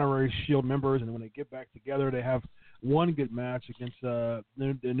bunch of honorary Shield members, and when they get back together, they have one good match against the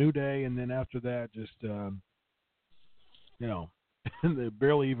New Day, and then after that, just they're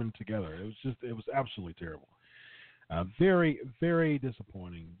barely even together. It was absolutely terrible. Very, very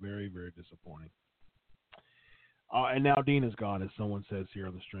disappointing. Very, very disappointing. And now Dean is gone, as someone says here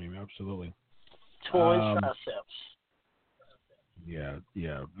on the stream. Absolutely. Torn triceps. Yeah.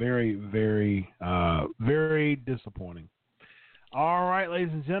 Very, very, very disappointing. All right,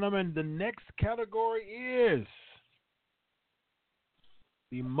 ladies and gentlemen, the next category is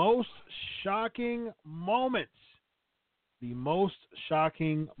the most shocking moments. The most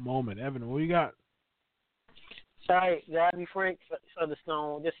shocking moment. Evan, what do you got? Sorry, gotta be frank,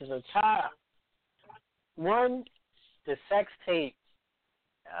 Featherstone. This is a tie. One, the sex tape.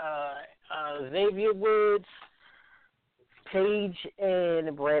 Xavier Woods, Paige,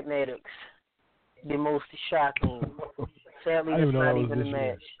 and Brad Maddox. The most shocking. Sadly, that's not even a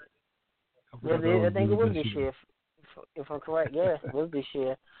match. I think it was this year, if I'm correct. Yeah, it was this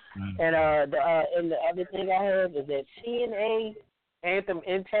year. And the other thing I have is that TNA, Anthem,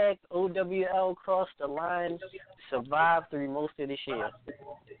 Impact, OWL crossed the line, survived through most of this year.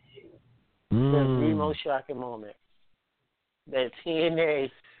 That's the most shocking moment. That TNA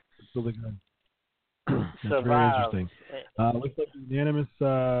That's very interesting. Looks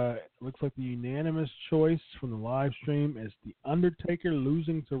like the unanimous choice from the live stream is the Undertaker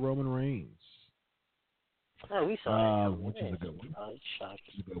losing to Roman Reigns. Oh, we saw it. Which is a good one.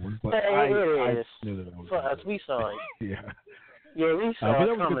 It's a good one. But I knew that it was for us, we saw it. Yeah. Yeah, we saw but it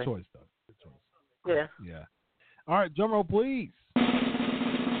that was coming. a good choice, though. Good choice. Yeah. All right, drum roll, please.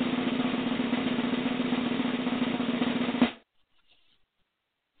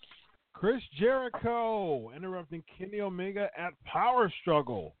 Chris Jericho interrupting Kenny Omega at Power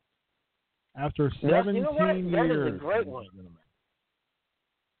Struggle after 17 years. That is a great one.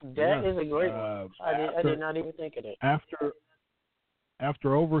 That is a great one. I did not even think of it.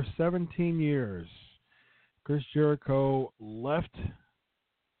 After over 17 years, Chris Jericho left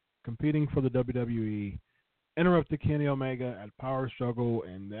competing for the WWE, interrupted Kenny Omega at Power Struggle,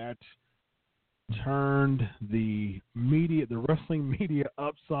 and that turned the wrestling media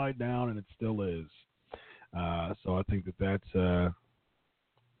upside down, and it still is. So I think that's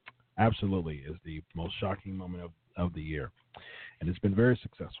absolutely is the most shocking moment of the year, and it's been very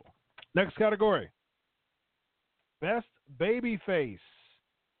successful. Next category: Best Babyface.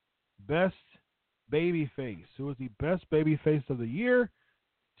 Best Babyface. Who is the best babyface of the year,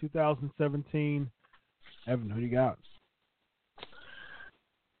 2017? Evan, who do you got?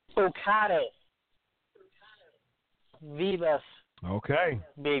 Okada. The best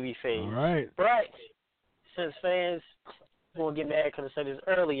babyface. All right. But since fans will get mad because I said this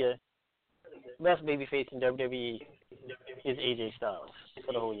earlier, best babyface in WWE is AJ Styles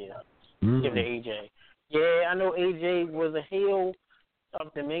for the whole year. Give it to AJ. Yeah, I know AJ was a heel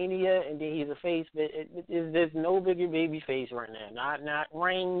of the Mania, and then he's a face, but there's no bigger babyface right now. Not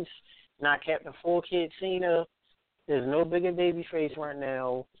Reigns, not Captain 4-Kid Cena. There's no bigger babyface right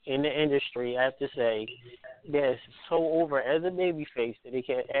now in the industry, I have to say, that's so over as a babyface that they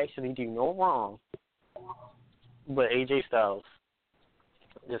can actually do no wrong but AJ Styles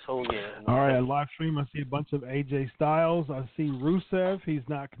this whole year. All right, on live stream, I see a bunch of AJ Styles. I see Rusev. He's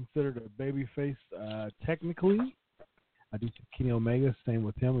not considered a babyface technically. I do see Kenny Omega, same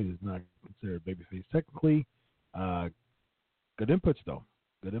with him. He is not considered a babyface technically. Good inputs, though.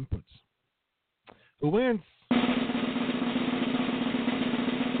 Good inputs. Who wins?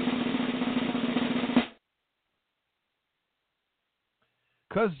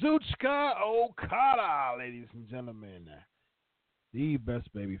 Kazuchika Okada, ladies and gentlemen. The best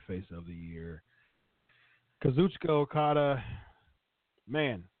babyface of the year. Kazuchika Okada,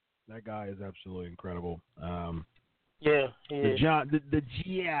 man, that guy is absolutely incredible. Yeah, the John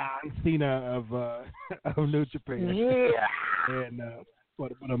Cena of New Japan. Yeah, and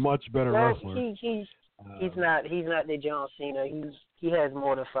but a much better wrestler. He's not the John Cena. He has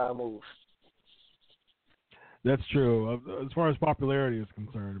more than 5 moves. That's true. As far as popularity is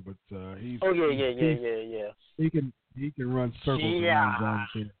concerned, but he's. Oh yeah. He can run circles around John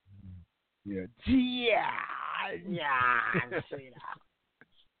Cena. Yeah.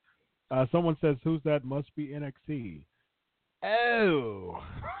 Someone says, "Who's that? Must be NXT." Oh.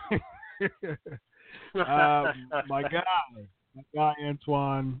 My guy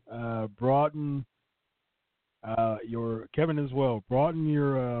Antoine, broaden your Kevin as well. Broaden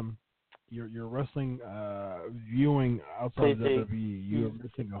your wrestling viewing outside of WWE. You are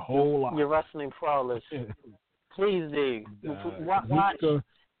missing a whole lot. You're wrestling flawless. Please do. Watch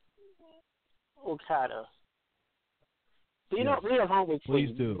Okada. We have homework for you.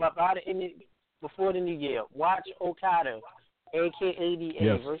 Please do. Before the new year, watch Okada,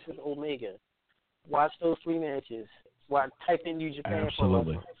 AKA versus Omega. Watch those 3 matches. Type in New Japan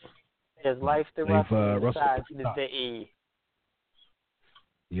Absolutely. for There's life to wrestle besides the E.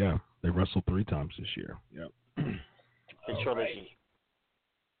 Yeah, they wrestled 3 times this year. Yep. The trilogy.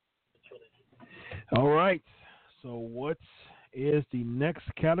 All right. So what is the next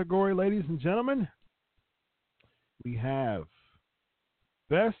category, ladies and gentlemen? We have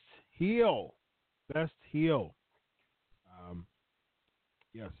Best Heel. Best Heel.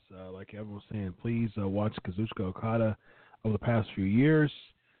 Yes, like everyone was saying, please watch Kazuchika Okada over the past few years.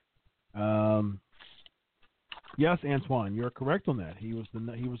 Yes, Antoine, you're correct on that. He was the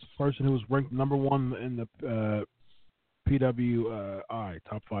person who was ranked number 1 in the PWI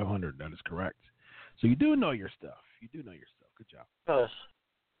Top 500. That is correct. So you do know your stuff. Good job. Yes.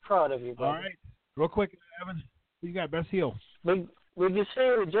 Proud of you, brother. All right. Real quick, Evan, who you got? Best heel. We just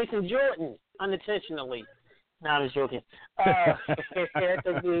said Jason Jordan unintentionally. No, I was joking. It had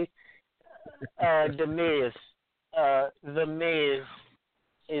to be The Miz. The Miz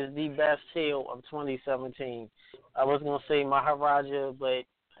is the best heel of 2017. I was going to say Maharaja, but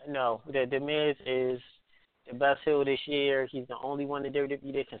no. The Miz is the best heel this year. He's the only one in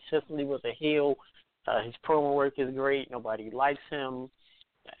WWE that consistently was a heel. His promo work is great. Nobody likes him.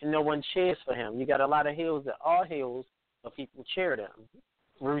 No one cheers for him. You got a lot of heels that are heels, but people cheer them.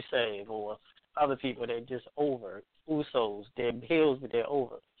 Rusev or other people that are just over. Usos, they're heels, but they're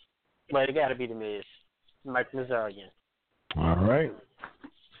over. But it got to be The Miz. Mike Nazarian. All right.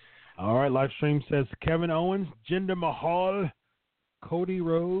 Livestream says Kevin Owens, Jinder Mahal, Cody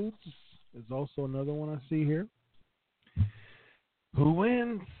Rhodes is also another one I see here. Who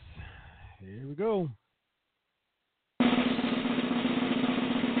wins? Here we go.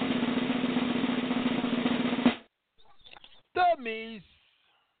 The Miz.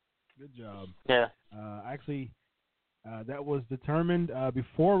 Good job. Yeah. Actually, that was determined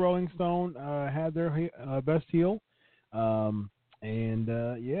before Rolling Stone had their best heel. And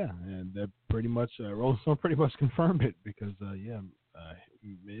that pretty much Rolling Stone pretty much confirmed it because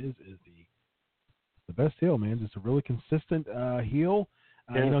Miz is the best heel, man. Just a really consistent heel.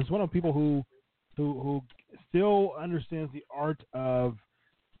 He's one of the people who still understands the art of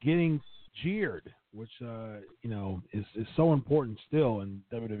getting jeered, which is so important still in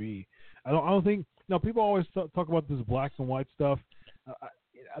WWE. I don't think people always talk about this black and white stuff.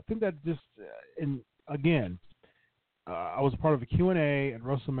 I think that just I was a part of a Q&A at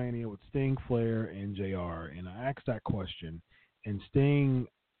WrestleMania with Sting, Flair, and JR, and I asked that question, and Sting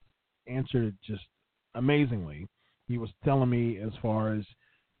answered it just amazingly. He was telling me as far as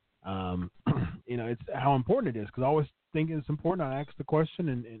it's how important it is, because I always think it's important. I asked the question,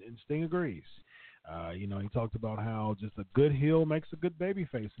 and Sting agrees. He talked about how just a good heel makes a good baby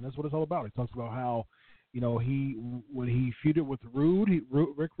face, and that's what it's all about. He talks about how, when he feuded with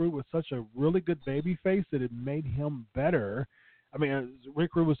Rick Rude was such a really good baby face that it made him better. I mean,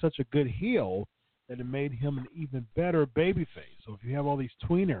 Rick Rude was such a good heel that it made him an even better baby face. So if you have all these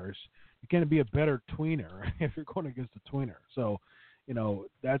tweeners, you can't be a better tweener if you're going against a tweener. So,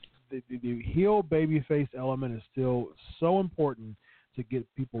 that's the heel baby face element is still so important to get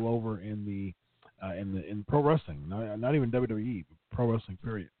people over in pro wrestling, not even WWE, but pro wrestling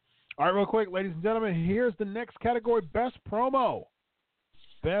period. All right, real quick, ladies and gentlemen, here's the next category: Best Promo.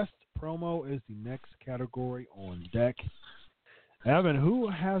 Best Promo is the next category on deck. Evan, who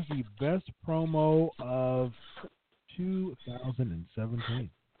has the best promo of 2017?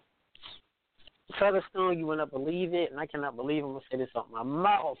 Featherstone, you will not believe it, and I cannot believe I'm going to say this out my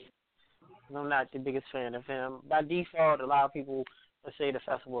mouth. I'm not the biggest fan of him. By default, a lot of people will say the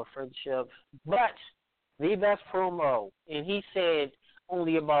Festival of Friendship. But the best promo, and he said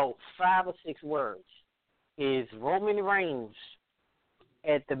only about 5 or 6 words, is Roman Reigns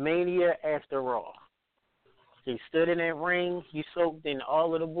at the Mania after Raw. He stood in that ring, he soaked in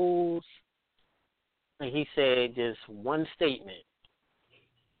all of the booze, and he said just one statement.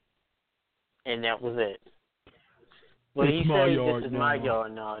 And that was it. But he says this is now. my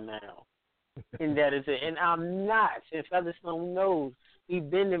yard now. And that is it. And I'm not. And Featherstone knows. We've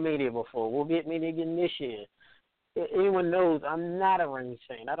been to Mania before. We'll be at Mania again this year. Anyone knows I'm not a Reigns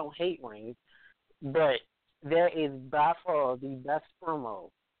fan. I don't hate Reigns. But there is by far the best promo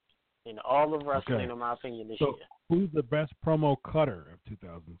in all of wrestling, in my opinion, this year. Who's the best promo cutter of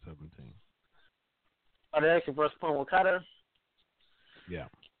 2017? Oh, that's your best promo cutter? Yeah.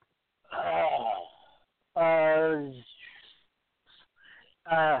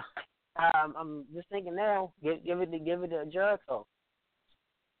 I'm just thinking now. Give it to Jericho.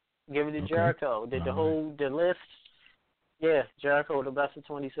 Give it to Jericho. The list. Yeah, Jericho, the best of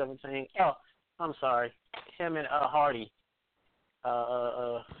 2017. Oh, I'm sorry, him and Hardy.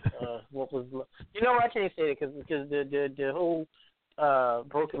 What was? You know, I can't say it because the whole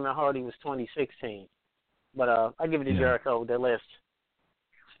Broken Man Hardy was 2016. But I give it to Jericho. The list.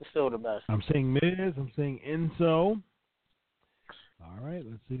 It's still the best. I'm saying Miz. I'm saying Enzo. All right,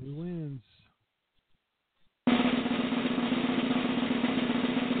 let's see who wins.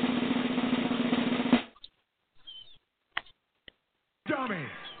 Dummy.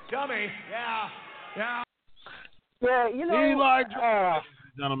 Yeah. Yeah, you know. Eli,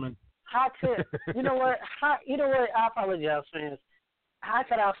 gentlemen. How could you know what? I apologize, fans. How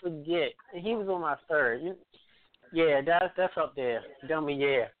could I forget? He was on my third. Yeah, that's up there. Dummy,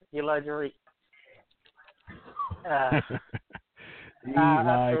 yeah. Eli Drake. Eli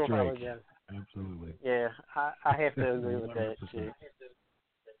Drake. Apologize. Absolutely. Yeah, I have to agree with that too.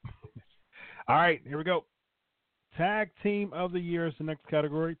 All right, here we go. Tag Team of the Year is the next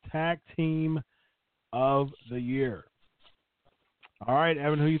category. Tag Team of the Year. All right,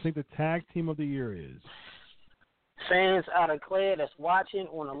 Evan, who do you think the Tag Team of the Year is? Fans out of Claire that's watching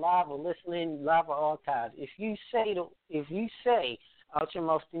on a live or listening live or archive. If you say out your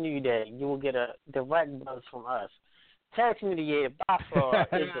mouth the New Day, you will get a direct buzz from us. Tag Team of the Year by far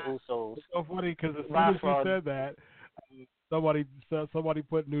is the Usos. It's so funny because as soon as you said that, somebody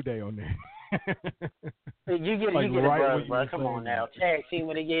put New Day on there. You get a buzz, bro. Come on now. Tag Team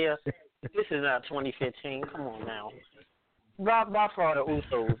of the Year. This is not 2015. Come on now. By far the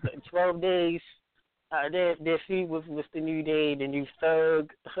Usos. 12 days. Their feud with the New Day, the new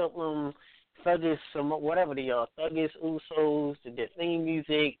Thug, Hoodlum, Thuggish, whatever they are. Thuggish, Usos, the theme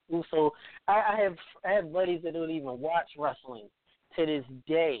music, Uso. I have buddies that don't even watch wrestling to this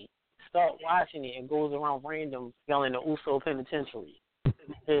day. Start watching it and goes around random yelling the Uso Penitentiary.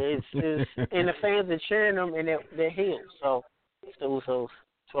 And the fans are cheering them and they're heels. So it's the Usos.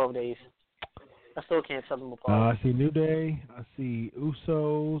 12 days. I still can't tell them apart. I see New Day. I see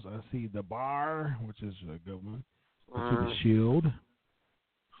Usos. I see The Bar, which is a good one. I see The Shield.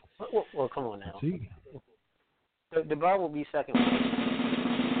 Well, come on now. Let's see. The Bar will be second.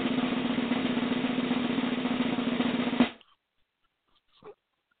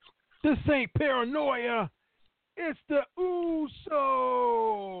 This ain't paranoia. It's the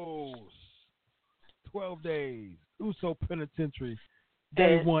Usos. 12 days. Uso Penitentiary.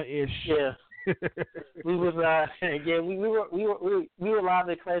 Day one-ish. Yeah. we were live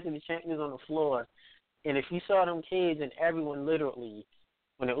at Clash of the Champions on the floor, and if you saw them kids and everyone literally,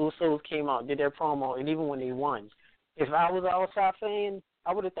 when the Usos came out, did their promo, and even when they won, if I was an outside fan,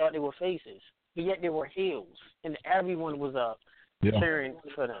 I would have thought they were faces, but yet they were heels, and everyone was up cheering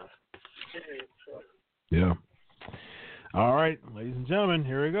for them. Yeah. All right, ladies and gentlemen,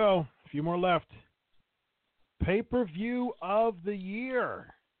 here we go. A few more left. Pay-per-view of the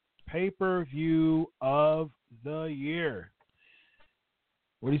year. Pay-per-view of the year.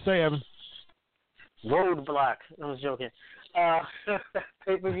 What do you say, Evan? Roadblock. I was joking.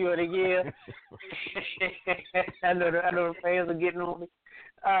 Pay-per-view of the year. I know the fans are getting on me.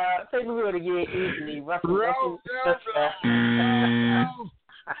 Pay-per-view of the year easily. Pay-per-view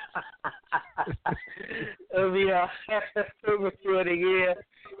of the year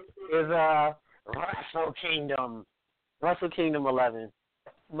is Wrestle Kingdom. Wrestle Kingdom 11.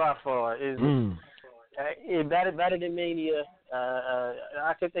 By far is better than Mania.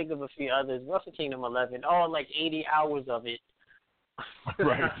 I could think of a few others. Wrestle Kingdom 11, all like 80 hours of it.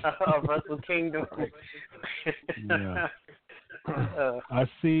 Right. Of Wrestle Kingdom. Yeah. I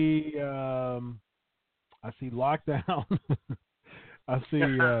see Lockdown. I see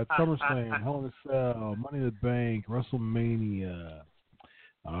SummerSlam, Hell in a Cell, Money in the Bank, WrestleMania.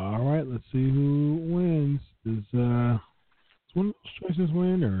 All right, let's see who wins. Does one of those choices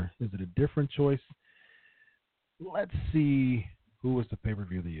win, or is it a different choice? Let's see who was the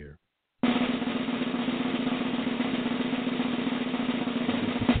pay-per-view of the year.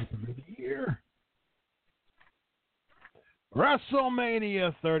 Pay-per-view of the year.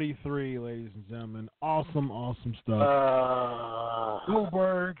 WrestleMania 33, ladies and gentlemen. Awesome stuff.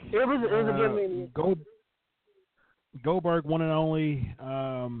 Goldberg. It was a good mania. Goldberg, one and only.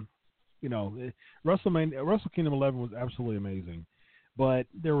 Wrestle Kingdom 11 was absolutely amazing. But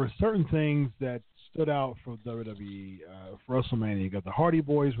there were certain things that stood out for WWE. For WrestleMania, you got the Hardy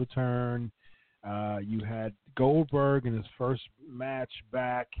Boys return. You had Goldberg in his first match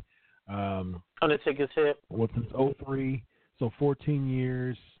back. Undertaker's hip. Since 2003, so 14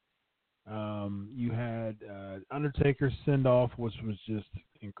 years. You had Undertaker's send-off, which was just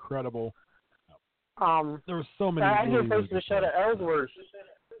incredible. There were so many. I give a personal shout out to Ellsworth.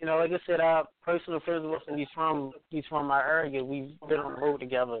 Like I said, our personal friends with him. He's from my area. We've been on the road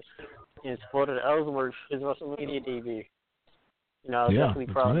together in support of Ellsworth, his WrestleMania debut. Definitely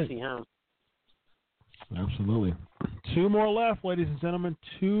proud to see him. Absolutely. 2 more left, ladies and gentlemen.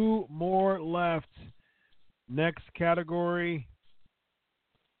 2 more left. Next category.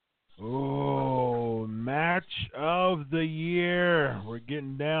 Match of the year. We're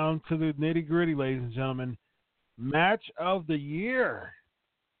getting down to the nitty-gritty, ladies and gentlemen. Match of the year.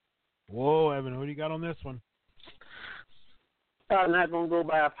 Whoa, Evan, who do you got on this one? I'm not going to go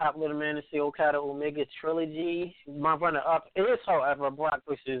by a popular demand to see Okada Omega trilogy. My runner-up is, however, Brock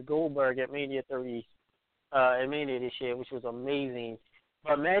versus Goldberg at Mania 30. At Mania this year, which was amazing.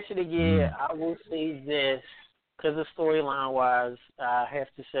 But match of the year, I will say this, because of storyline-wise, I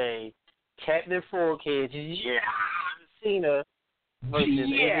have to say, Captain 4K, Cena versus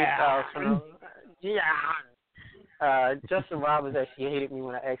AJ Styles. Justin Roberts actually hated me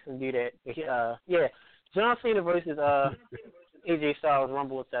when I asked him to do that. John Cena versus AJ Styles,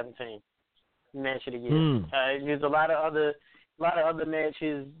 Rumble of 17, match of the year. There's a lot of other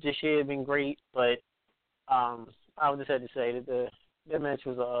matches this year have been great, but I would just have to say that that match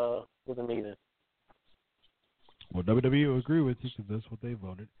was amazing. Well, WWE will agree with you because that's what they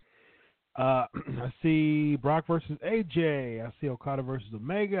voted. I see Brock versus AJ. I see Okada versus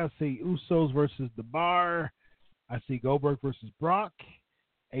Omega. I see Usos versus The Bar. I see Goldberg versus Brock.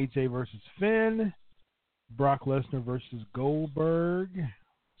 AJ versus Finn. Brock Lesnar versus Goldberg.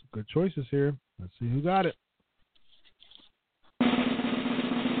 Some good choices here. Let's see who got it.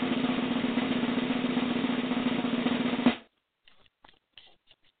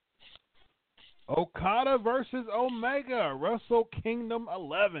 Okada versus Omega, Wrestle Kingdom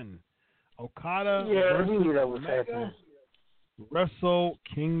 11. Okada versus Omega, Wrestle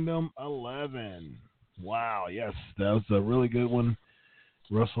Kingdom 11. Wow, yes, that was a really good one.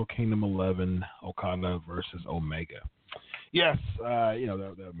 Wrestle Kingdom 11, Okada versus Omega. Yes,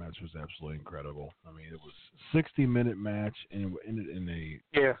 that match was absolutely incredible. I mean, it was a 60-minute match, and it ended in a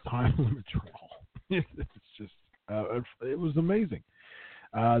time limit draw. It's just, it was amazing.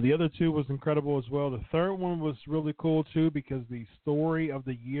 The other 2 was incredible as well. The third one was really cool, too, because the story of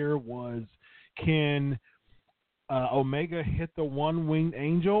the year was, can Omega hit the one-winged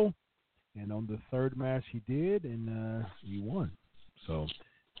angel? And on the third match, he did, and he won. So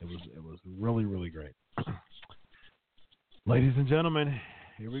it was really, really great. Ladies and gentlemen,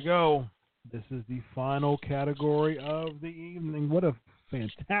 here we go. This is the final category of the evening. What a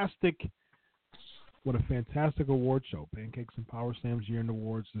fantastic award show. Pancakes and Powerslams Year-End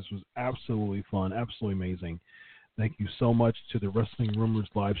Awards. This was absolutely fun, absolutely amazing. Thank you so much to the Wrestling Rumors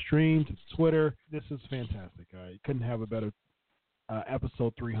live stream, to Twitter. This is fantastic. I couldn't have a better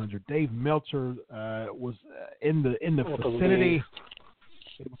episode 300. Dave Meltzer was in the vicinity.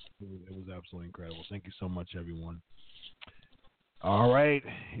 It was absolutely incredible. Thank you so much, everyone. All right,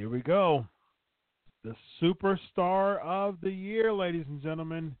 here we go. The Superstar of the Year, ladies and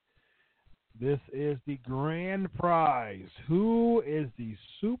gentlemen. This is the grand prize. Who is the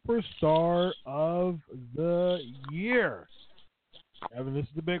Superstar of the Year? Evan, this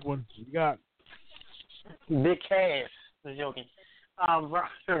is the big one. What you got? Big cash. I'm joking.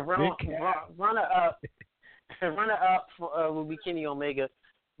 Runner up will be Kenny Omega,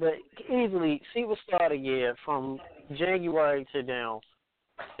 but easily Superstar of the Year from January to now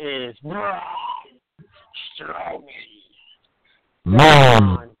is Strowman.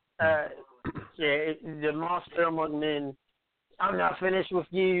 The Monster Among Men. I'm not finished with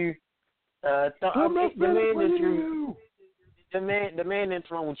you. The man that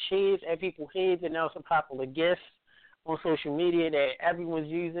thrown chairs at people's heads, and now some popular gifts on social media that everyone's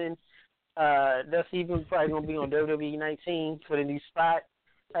using. That's even probably going to be on WWE 19 for the new spot.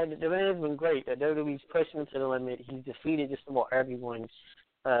 The man's been great. The WWE's pushing him to the limit. He's defeated just about everyone.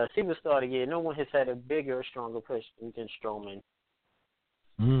 Superstar of the Year. No one has had a bigger or stronger push than Strowman.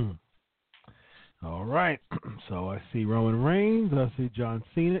 All right. So I see Roman Reigns. I see John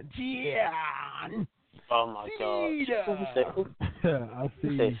Cena. Oh my God! I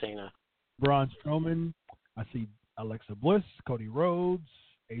see Cena. Braun Strowman. I see Alexa Bliss, Cody Rhodes,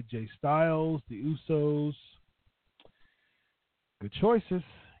 AJ Styles, the Usos. Good choices.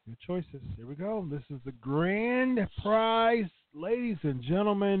 Good choices. Here we go. This is the grand prize, ladies and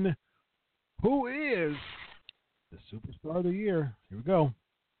gentlemen. Who is the superstar of the year? Here we go.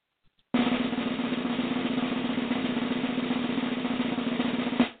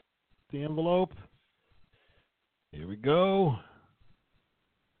 The envelope. Here we go.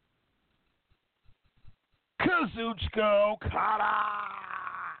 Kazuchika Okada.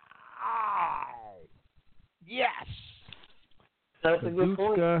 Oh, yes. That's a good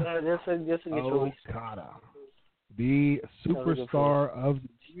point. That's a good choice. Okada, the superstar of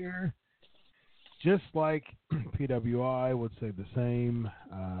the year. Just like PWI would say the same.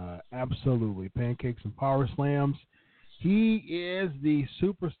 Absolutely. Pancakes and Power Slams. He is the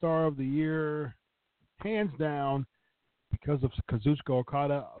superstar of the year, hands down, because of Kazuchika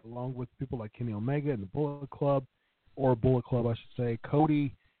Okada, along with people like Kenny Omega and the Bullet Club, or Bullet Club, I should say.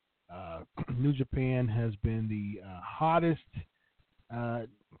 Cody, New Japan has been the hottest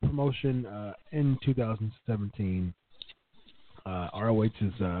promotion in 2017. ROH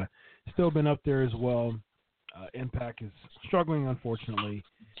has still been up there as well. Impact is struggling, unfortunately,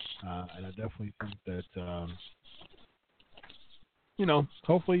 and I definitely think that,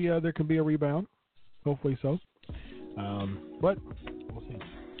 hopefully there can be a rebound. Hopefully so. But we'll see.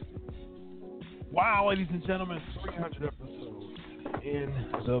 Wow, ladies and gentlemen, 300 episodes in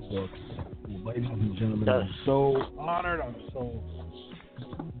the books. Ladies and gentlemen, I'm so honored. I'm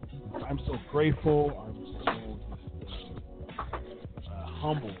so grateful. I'm so just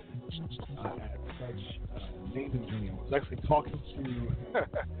humbled at such amazing journey. I was actually talking to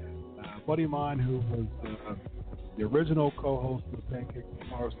a buddy of mine who was the original co-host of the Pancakes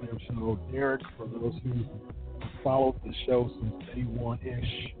Powerslam show, Derek, for those who followed the show since day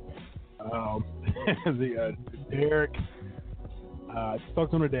one-ish. Derek, I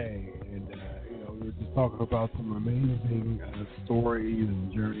talked to him today, and we were just talking about some amazing stories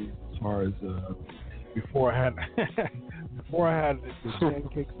and journeys as far as before I had the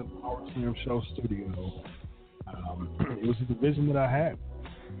Pancakes and Powerslam show studio. It was just a vision that I had,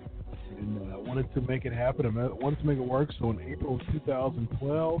 and I wanted to make it happen. I wanted to make it work. So in April of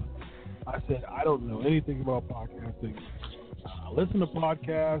 2012, I said, I don't know anything about podcasting. I listen to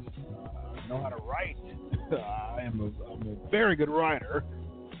podcasts. I know how to write. I'm a very good writer.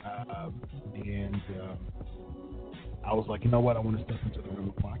 And I was like, you know what? I want to step into the realm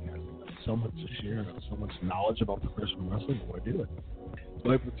of podcasting. There's so much to share. There's so much knowledge about professional wrestling. I want to do it.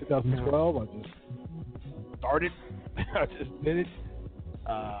 So April 2012, I just started. I just did it.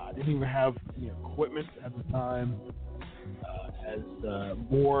 I didn't even have equipment at the time. As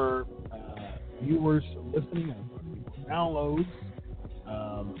more viewers listening, I started to get more downloads,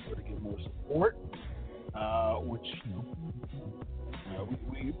 started to get more support, which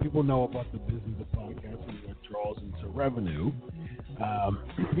we people know about the business of podcasting that draws into revenue.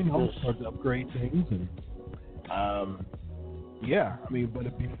 Start to upgrade things, and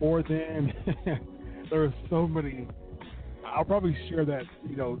but before then, there were so many. I'll probably share that,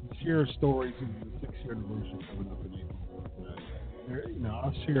 share stories in the 6th anniversary coming up in April.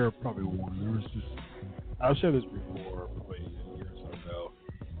 I'll share probably one. I'll share this before, probably a year or so ago.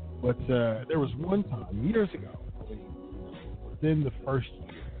 But there was one time, years ago, probably within the first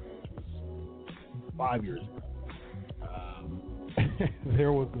year, which was 5 years ago,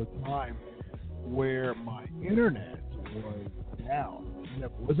 there was a time where my internet was down. The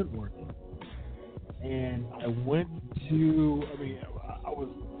internet wasn't working. And I went to, I was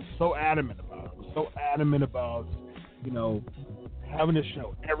so adamant about it. I was so adamant about, having a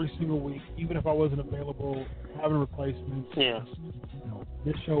show every single week, even if I wasn't available, having replacements. Yeah.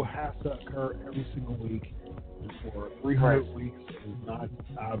 This show has to occur every single week. And for 300 weeks,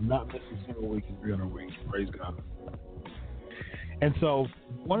 I've not missed a single week in 300 weeks. Praise God. And so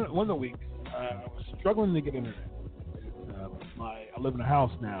one of the weeks, I was struggling to get internet. I live in a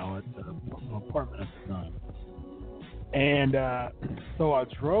house now, at an apartment at the time. And so I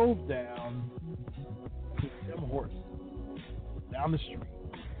drove down to Tim Hortons, down the street,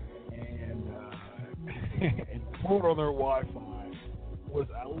 and and pulled on their Wi-Fi.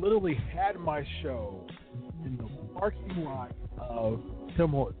 I literally had my show in the parking lot of Tim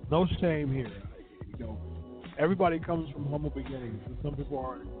Hortons. No shame here. Everybody comes from humble beginnings, and some people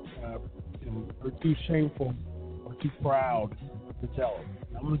are too shameful or too proud to tell them.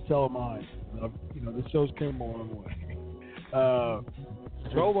 I'm going to tell them mine. The shows came a long way.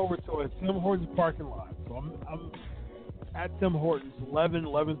 Drove over to a Tim Hortons parking lot. So I'm at Tim Hortons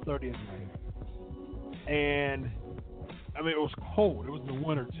 11:30 at night. And I mean, it was cold. It was the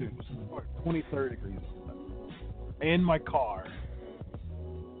winter too. It was like 20, 30 degrees in my car,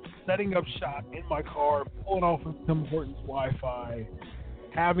 setting up shop in my car, pulling off of Tim Hortons Wi-Fi,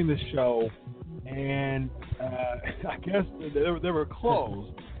 having the show, and I guess they were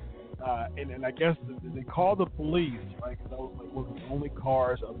closed. And I guess they called the police, right? Because that was like one of the only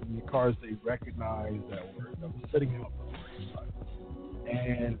cars, other than the cars they recognized that were sitting out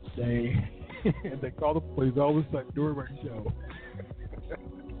there. And they called the police all of a sudden during my show.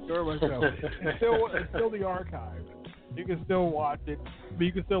 It's still the archive. You can still watch it, but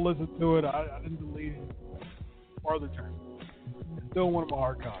you can still listen to it. I didn't delete it. Farther term, it's still one of my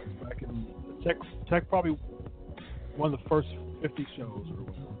archives. I can check probably one of the first 50 shows or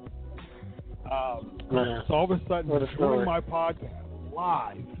whatever. So all of a sudden, during my podcast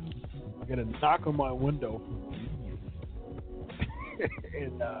live, I get a knock on my window from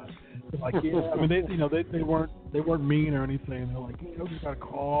and like, yeah, I mean, they weren't mean or anything. They're like, we just got a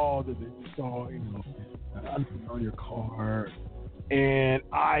call that they saw, something on your car, and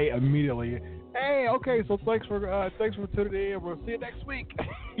I immediately, hey, okay, so thanks for tuning in. We'll see you next week.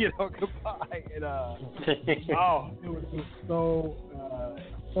 Goodbye. And it was just so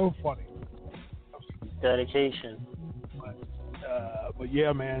funny. Dedication. But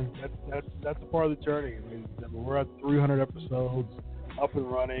yeah, man, that's a part of the journey. I mean, we're at 300 episodes, up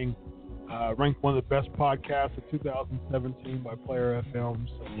and running. Ranked one of the best podcasts of 2017 by Player FM.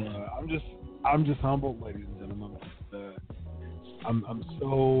 So I'm just humbled, ladies and gentlemen.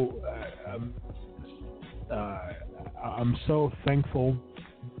 I'm so thankful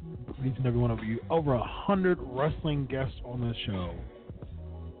for each and every one of you. Over 100 wrestling guests on this show.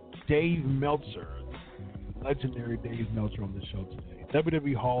 Dave Meltzer, legendary Dave Meltzer on the show today.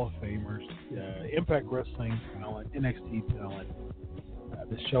 WWE Hall of Famers, Impact Wrestling talent, NXT talent.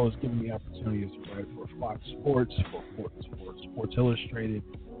 This show has given me opportunities to write for Fox Sports, for Sports Illustrated,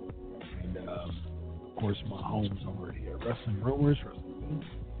 and of course my home's over here, Wrestling Rumors, Wrestling.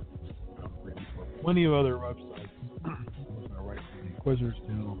 I'm writing for plenty of other websites. I write for the Inquisitors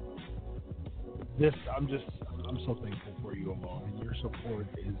too. I'm so thankful for you all, and your support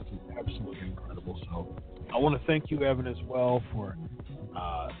is absolutely incredible. So I want to thank you, Evan, as well for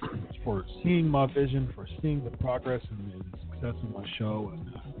seeing my vision, for seeing the progress and the success of my show, and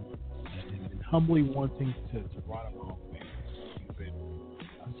humbly wanting to ride along. You've been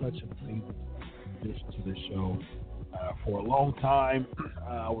such an amazing addition to this show. For a long time,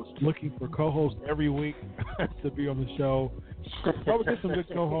 I was looking for co-hosts every week to be on the show. I would get some good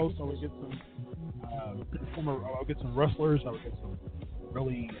co-hosts. I would get some wrestlers. I would get some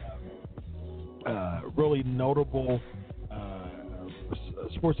really notable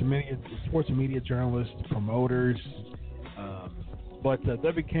sports and media journalists, promoters. But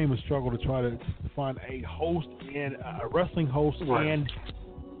that became a struggle to try to find a host and a wrestling host and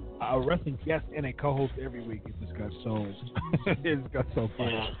a wrestling guest and a co-host every week. It just got so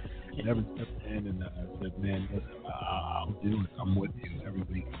funny. Yeah. Evan stepped in and said, "Man, listen, I'll do it. I'm with you every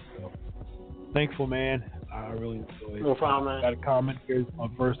week." So thankful, man. I really enjoyed it. No problem, man. Got a comment. Here's my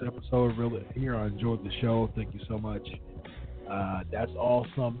first episode. Really, here I enjoyed the show. Thank you so much. That's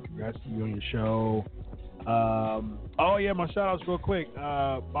awesome. Congrats to you on your show. Oh yeah, my shout outs real quick.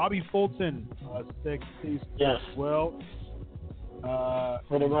 Bobby Fulton, sick, yes. As well.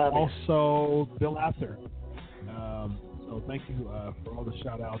 Also Bill After. So thank you for all the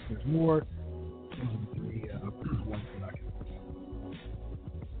shout outs. There's more. Those are the three ones that I can.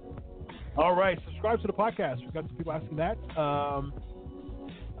 All right, subscribe to the podcast. We've got some people asking that.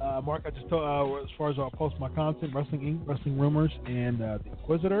 Mark, I just told as far as I'll post my content, Wrestling Inc., Wrestling Rumors, and the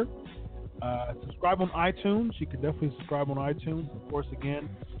Inquisitor. Subscribe on iTunes. You can definitely subscribe on iTunes. Of course, again,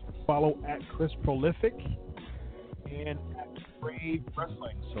 follow at Chris Prolific and at Brave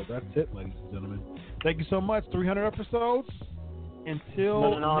Wrestling. So that's it, ladies and gentlemen. Thank you so much. 300 episodes.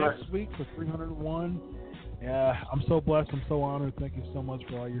 Until next week for 301. I'm so blessed. I'm so honored. Thank you so much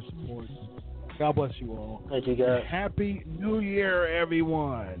for all your support. God bless you all. Thank you, guys. Happy New Year,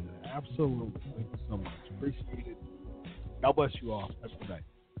 everyone. Absolutely. Thank you so much. Appreciate it. God bless you all. Have a good night.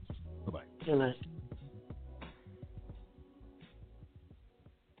 Bye-bye. Good night.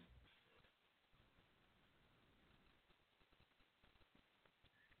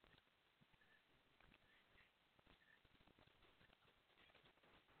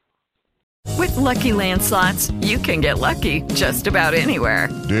 With Lucky Land Slots, you can get lucky just about anywhere.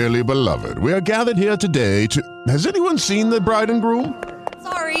 Dearly beloved, we are gathered here today to... Has anyone seen the bride and groom?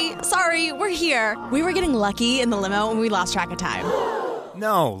 Sorry, we're here. We were getting lucky in the limo and we lost track of time.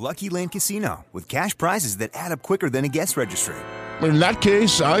 No, Lucky Land Casino, with cash prizes that add up quicker than a guest registry. In that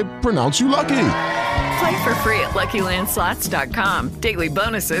case, I pronounce you lucky. Play for free at LuckyLandSlots.com. Daily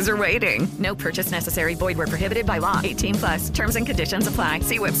bonuses are waiting. No purchase necessary. Void where prohibited by law. 18+. Terms and conditions apply.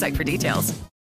 See website for details.